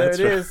 Stoppers. there That's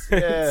it right. is.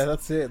 Yeah,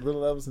 that's it.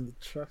 Little Elvis and the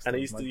Truck Stoppers. And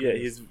he used to, My yeah,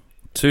 goodness. his.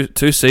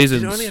 Two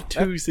seasons. He only had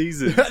 2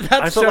 seasons. That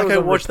I felt show like was I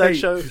on watched that repeat.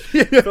 show.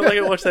 I felt like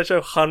I watched that show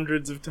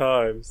hundreds of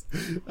times.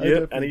 Yep, and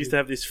definitely he used to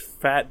have this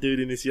fat dude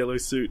in this yellow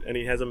suit, and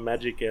he has a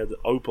magic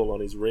opal on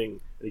his ring,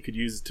 and he could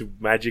use it to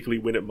magically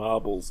win at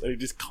marbles, and he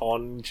just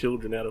conned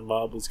children out of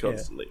marbles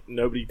constantly.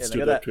 Nobody they stood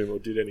got up to him or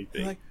did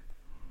anything. Like,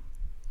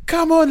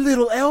 come on,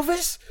 little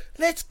Elvis,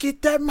 let's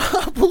get that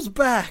marbles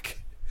back.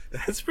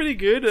 That's pretty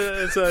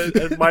good. So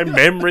my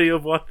memory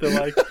of what the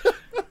like,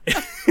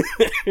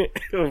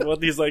 of what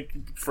these like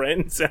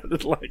friends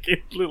sounded like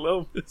in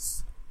Little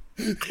Elvis.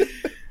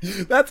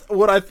 That's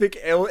what I think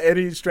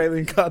any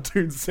Australian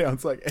cartoon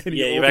sounds like.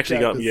 Yeah, all you've the actually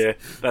got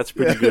characters. that's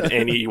pretty good.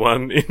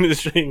 Anyone in an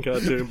Australian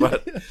cartoon,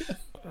 but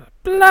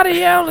Bloody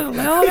hell, little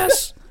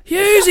Elvis.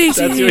 Hughesy's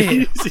that's your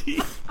here.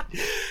 easy.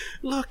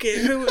 Look at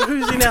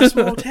who's in our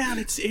small town.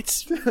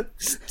 It's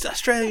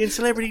Australian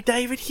celebrity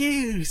David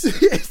Hughes.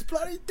 It's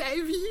bloody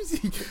Dave Hughes.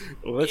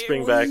 Well, let's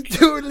bring What are back. you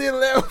doing, little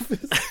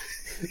Elvis?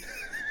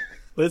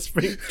 Let's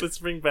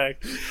bring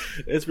back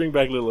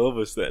Little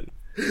Elvis then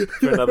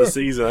for another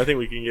season. I think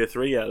we can get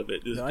 3 out of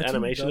it. The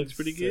animation looks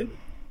pretty good.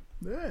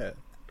 Yeah,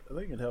 I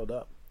think it held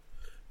up.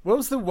 What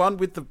was the one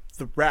with the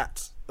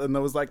rats and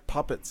there was like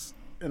puppets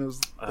and it was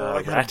they were,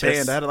 like had a Rattus.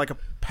 band. They had like a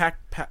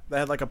they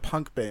had like a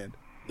punk band.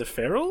 The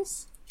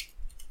Ferals?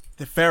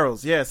 The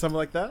Ferals, yeah, something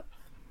like that.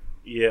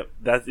 Yeah,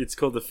 it's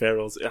called the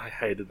Ferals. I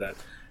hated that.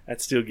 That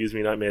still gives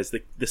me nightmares.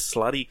 The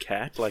slutty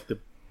cat, like the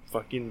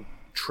fucking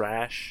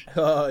trash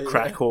Oh, yeah.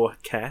 crack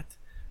whore cat,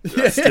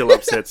 that still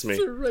upsets me.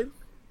 That's right.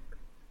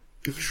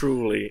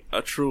 Truly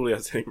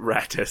upsetting.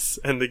 Rattus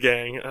and the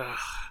gang. Ugh.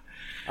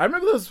 I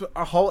remember there was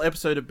a whole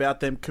episode about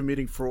them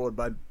committing fraud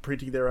by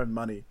printing their own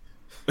money.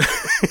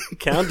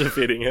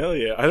 Counterfeiting, hell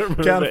yeah. I don't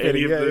remember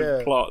any Counterfeiting, of the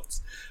yeah.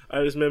 plots.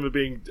 I just remember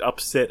being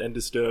upset and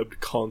disturbed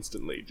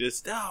constantly.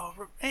 Just,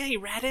 hey,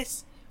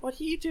 Rattus, what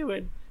are you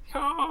doing?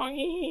 Oh,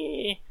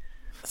 yeah.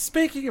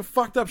 Speaking of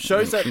fucked up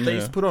shows that they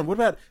used to put on, what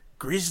about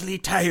Grisly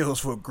Tales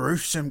for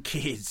Gruesome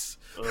Kids?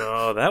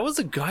 Oh, that was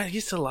a guy who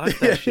used to like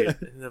that shit.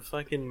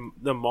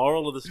 The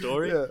moral of the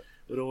story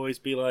would always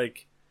be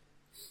like,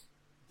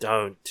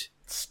 don't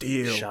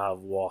Steal.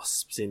 shove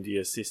wasps into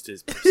your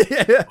sister's pussy.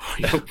 Yeah. Or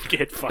you'll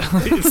get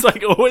fucked. It's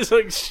like always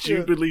like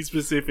stupidly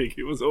specific.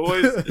 It was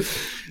always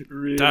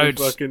really Don't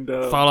fucking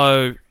dumb.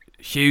 follow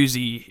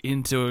Hughesy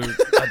into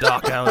a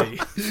dark alley.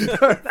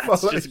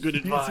 That's just good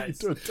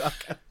advice.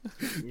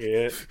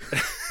 Yeah.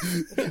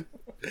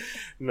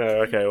 No,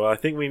 okay. Well, I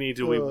think we need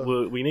to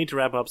we need to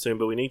wrap up soon,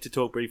 but we need to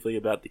talk briefly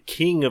about the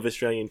king of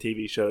Australian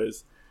TV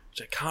shows,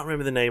 which I can't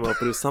remember the name of,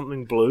 but it was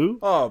something blue.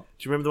 Oh, Do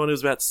you remember the one that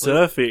was about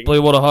surfing?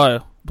 Blue Water High.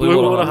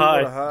 Blue Water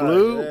High. Blue Water High,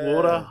 Blue yeah.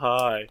 Water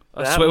High.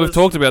 I That swear we've was-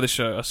 talked about this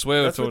show. I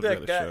swear we've That's talked what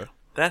about that this guy- show.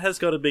 That has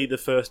got to be the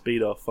first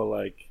beat off for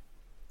like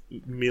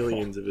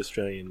millions of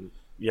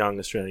young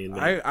Australian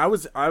men. I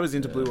was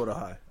into Blue Water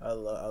High. I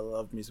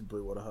love me some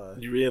Blue Water High.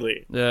 You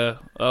really? Yeah,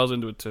 I was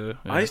into it too.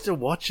 Yeah. I used to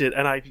watch it,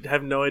 and I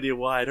have no idea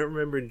why. I don't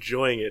remember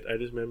enjoying it. I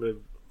just remember,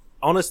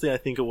 honestly, I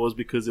think it was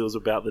because it was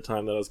about the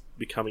time that I was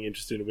becoming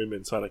interested in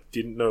women, so I like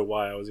didn't know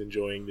why I was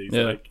enjoying these.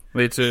 Yeah, Like,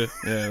 me too.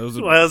 Yeah, it was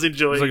why I was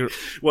enjoying it was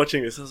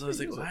watching this. I was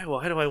like,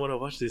 why do I want to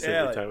watch this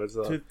every like, time? It's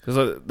like,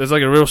 there's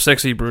like a real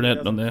sexy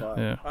brunette on there.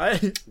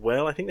 2005. Yeah.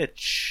 well, I think they're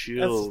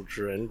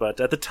children, but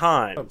at the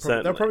time, They're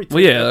certainly. probably Well,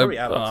 yeah, they're probably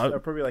adults. uh, They're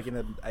probably like in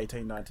the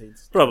 18,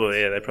 19s.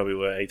 Probably, yeah, they probably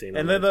were 18.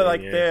 And or then they're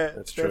 19, like yeah,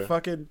 that's they're true.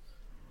 fucking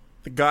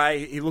the guy.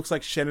 He looks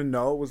like Shannon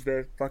Noel was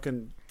their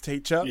fucking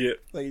teacher. Yeah.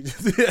 Like, he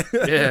just-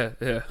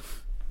 Yeah.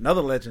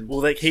 another legend.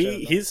 Well, like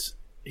Shannon Noel.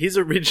 his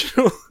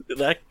original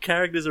that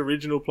character's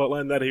original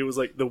plotline that he was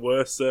like the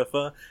worst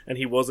surfer and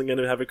he wasn't going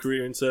to have a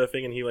career in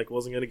surfing and he like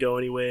wasn't going to go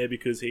anywhere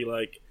because he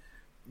like,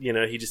 you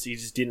know, he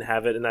just didn't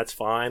have it and that's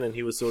fine and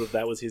he was sort of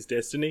that was his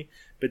destiny.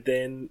 But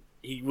then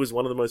he was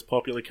one of the most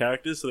popular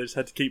characters, so they just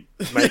had to keep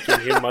making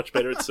him much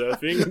better at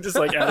surfing, just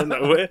like out of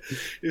nowhere.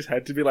 He just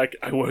had to be like,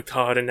 I worked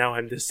hard and now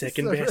I'm the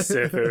second best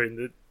surfer in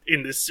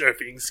the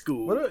surfing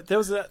school. There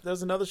was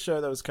another show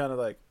that was kind of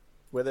like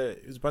where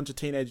it was a bunch of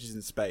teenagers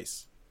in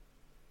space,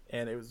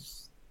 and it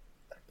was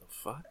The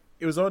fuck?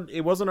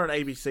 It wasn't on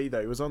ABC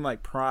though. It was on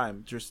like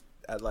Prime, just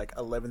at like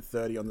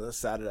 11:30 on the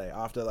Saturday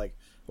after like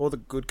all the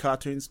good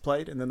cartoons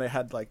played, and then they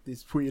had like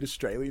these weird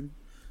Australian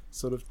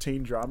sort of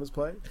teen dramas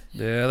played.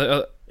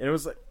 Yeah, And it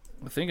was like,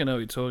 I think I know what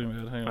you're talking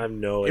about. Hang on. I have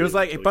no idea. it was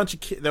like a bunch of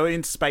kids. They were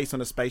in space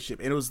on a spaceship,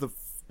 and it was the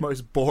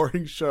most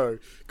boring show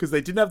because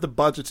they didn't have the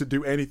budget to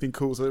do anything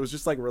cool. So it was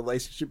just like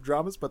relationship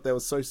dramas, but they were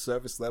so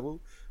surface level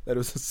that it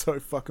was just so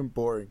fucking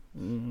boring.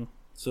 Mm-hmm.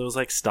 So it was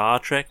like Star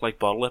Trek, like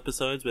bottle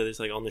episodes where it's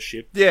like on the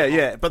ship.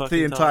 Yeah, but the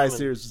fucking entire time,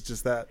 series was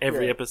just that.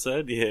 Every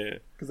episode, yeah.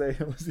 Because they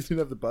didn't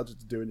have the budget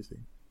to do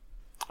anything.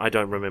 I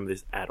don't remember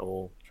this at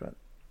all.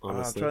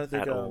 Honestly, I'm trying to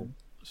think. at all.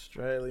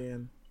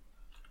 Australian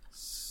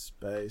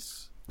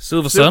space.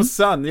 Silver Silver Sun.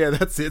 Sun, yeah,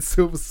 that's it.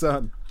 Silver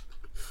Sun.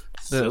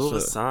 Silver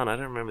Sun, I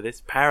don't remember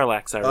this.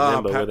 Parallax, I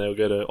remember when they would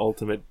go to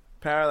Ultimate.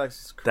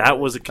 Parallax is crazy. That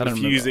was a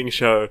confusing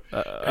show.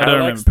 I don't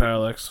remember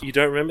Parallax. You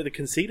don't remember the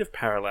conceit of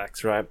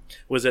Parallax, right?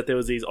 Was that there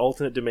was these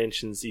alternate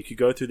dimensions. You could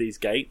go through these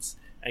gates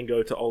and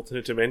go to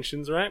alternate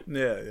dimensions, right?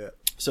 Yeah.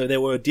 So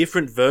there were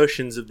different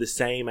versions of the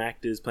same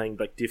actors playing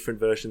like different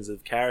versions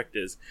of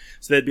characters.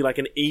 So there'd be like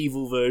an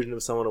evil version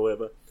of someone or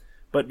whatever.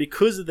 But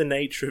because of the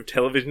nature of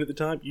television at the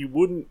time, you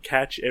wouldn't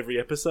catch every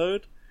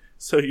episode.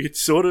 So you'd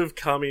sort of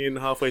come in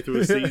halfway through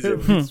a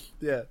season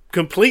Yeah.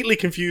 completely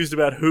confused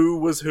about who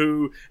was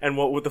who and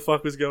what the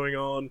fuck was going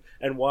on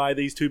and why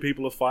these two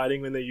people are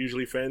fighting when they're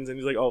usually friends. And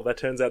he's like, oh, that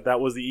turns out that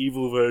was the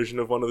evil version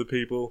of one of the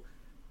people.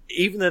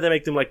 Even though they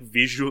make them like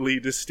visually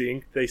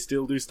distinct, they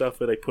still do stuff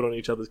where they put on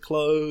each other's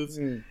clothes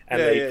and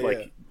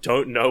they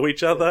don't know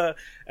each other.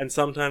 And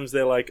sometimes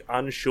they're like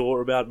unsure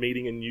about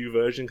meeting a new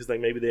version because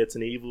like maybe it's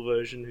an evil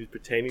version who's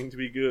pretending to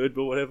be good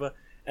or whatever.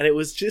 And it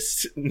was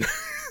just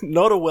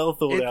not a well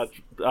thought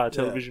out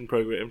television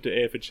program to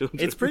air for children.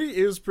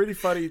 It was pretty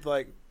funny,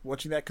 like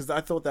watching that because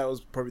I thought that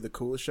was probably the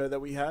coolest show that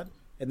we had,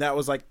 and that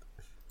was like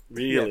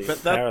really,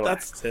 but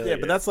Parallax,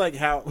 but that's like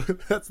how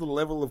that's the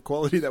level of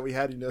quality that we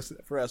had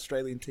for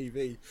Australian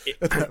TV.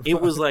 It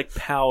was like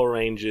Power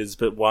Rangers,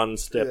 but one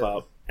step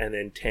up and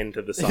then 10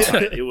 to the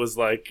side. It was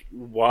like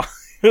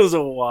it was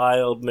a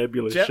wild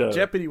nebulous show.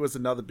 Jeopardy was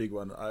another big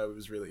one I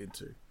was really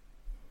into.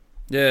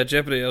 Yeah,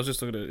 Jeopardy. I was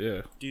just looking at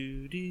it. Do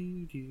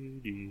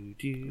you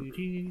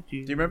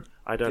remember?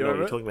 I don't know what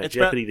you're talking about. It's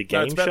Jeopardy, the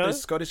game it's about show. The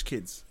Scottish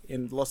kids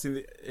Lost in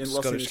the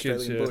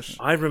Australian bush.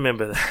 I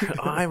remember that.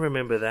 I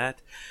remember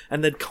that.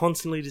 And they'd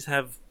constantly just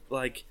have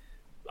like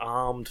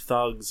armed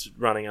thugs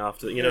running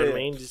after. You know what I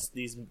mean? Just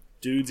these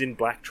dudes in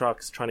black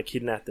trucks trying to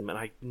kidnap them, and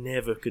I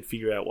never could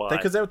figure out why.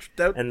 Because they were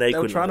trying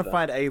to that.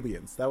 find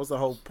aliens. That was the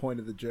whole point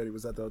of the journey,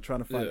 was that they were trying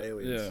to find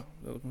aliens.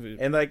 Yeah.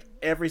 And like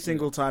every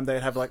single time they'd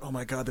have like, oh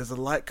my god, there's a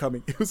light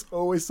coming. It was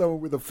always someone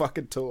with a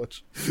fucking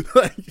torch.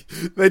 Like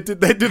they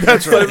did that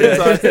so many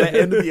times. They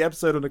ended the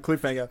episode on a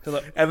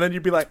cliffhanger, and then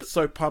you'd be like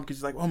so pumped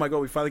because you're like, oh my god,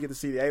 we finally get to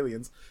see the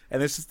aliens,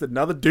 and there's just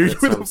another dude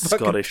with a fucking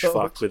Scottish torch.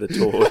 fuck with a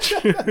torch.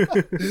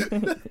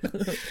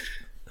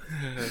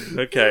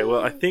 Okay,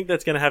 well, I think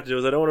that's going to have to do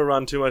is I don't want to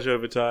run too much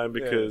over time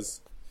because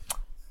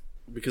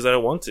I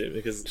don't want to.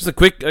 Because just a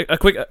quick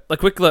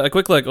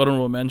like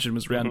honorable mention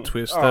was Round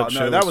Twist. Oh that no,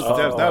 show that was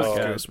good.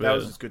 That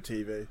was just good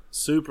TV.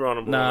 super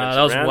honorable.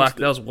 Nah, mention.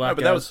 that was whack.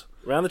 but that was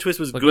Round the Twist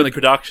was like, good really,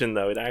 production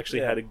though. It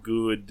actually had a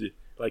good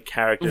like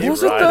character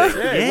Was it writing.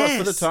 though? Yeah, Yes. it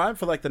was for the time,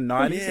 for like the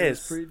 90s. It was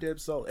Yes. pretty damn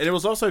solid, and it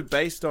was also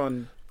based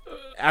on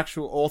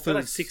actual authors.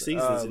 Like 6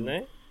 seasons, didn't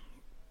they?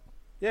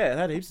 Yeah, it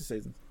had heaps of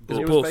seasons. It was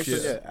It books,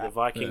 based on, The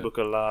Viking Book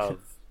of Love.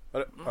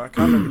 I can't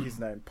remember his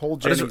name. Paul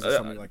Jennings or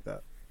something like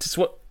that.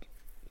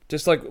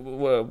 Just like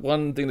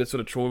one thing that sort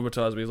of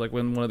traumatized me is like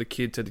when one of the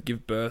kids had to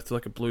give birth to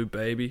like a blue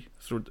baby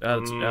out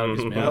of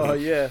his mouth. Oh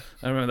yeah,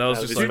 I remember that was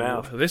Out of just his like,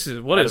 mouth. this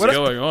is what is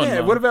going on. Yeah,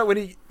 man? what about when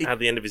he At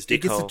the end of his he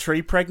dick gets hole. the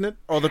tree pregnant,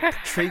 or the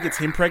tree gets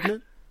him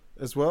pregnant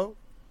as well?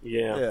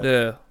 Yeah.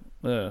 Yeah.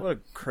 What a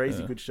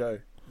crazy good show.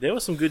 There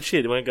was some good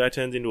shit. When a guy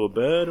turns into a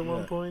bird at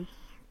one point.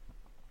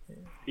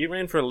 He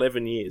ran for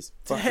 11 years.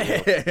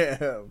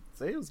 Damn,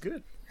 see, it was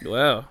good.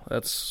 Wow,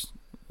 that's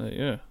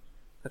yeah.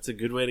 That's a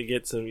good way to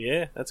get some...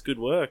 Yeah, that's good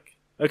work.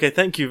 Okay,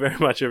 thank you very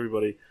much,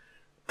 everybody,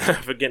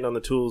 for getting on the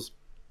tools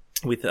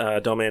with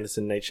Dom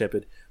Anderson, Nate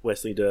Shepherd,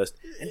 Wesley Durst,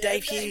 and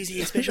Dave Hughes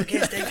here, special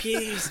guest Dave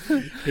Hughes,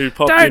 who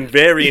popped in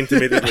very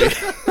intermittently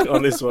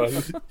on this one.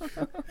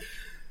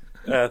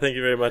 Thank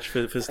you very much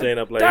for staying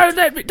up late.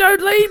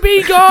 Don't leave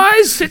me,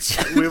 guys.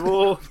 We've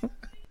all...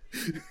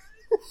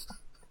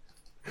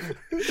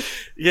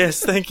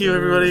 Yes, thank you,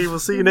 everybody. We'll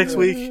see you next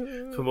week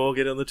for more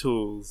Get on the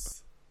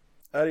Tools.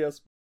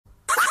 Adios.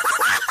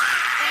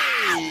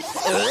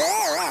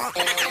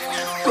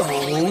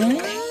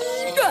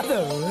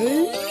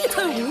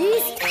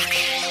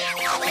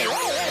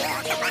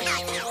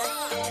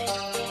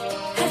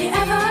 Have you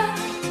ever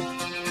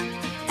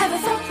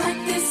felt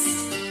like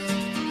this?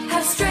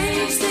 Have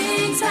strange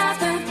things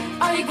happen?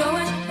 Are you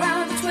going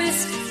round a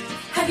twist?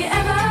 Have you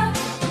ever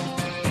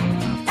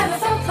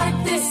felt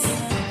like this?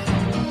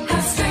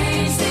 Have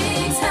strange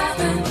things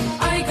happen?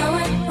 Are you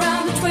going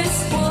round a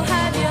twist? Well,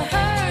 have you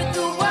heard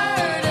the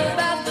word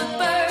about the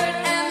bird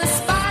and the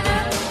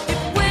spider? It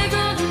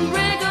wiggled and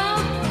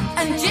wriggled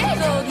and jiggled.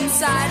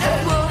 inside.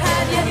 Well,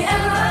 have you ever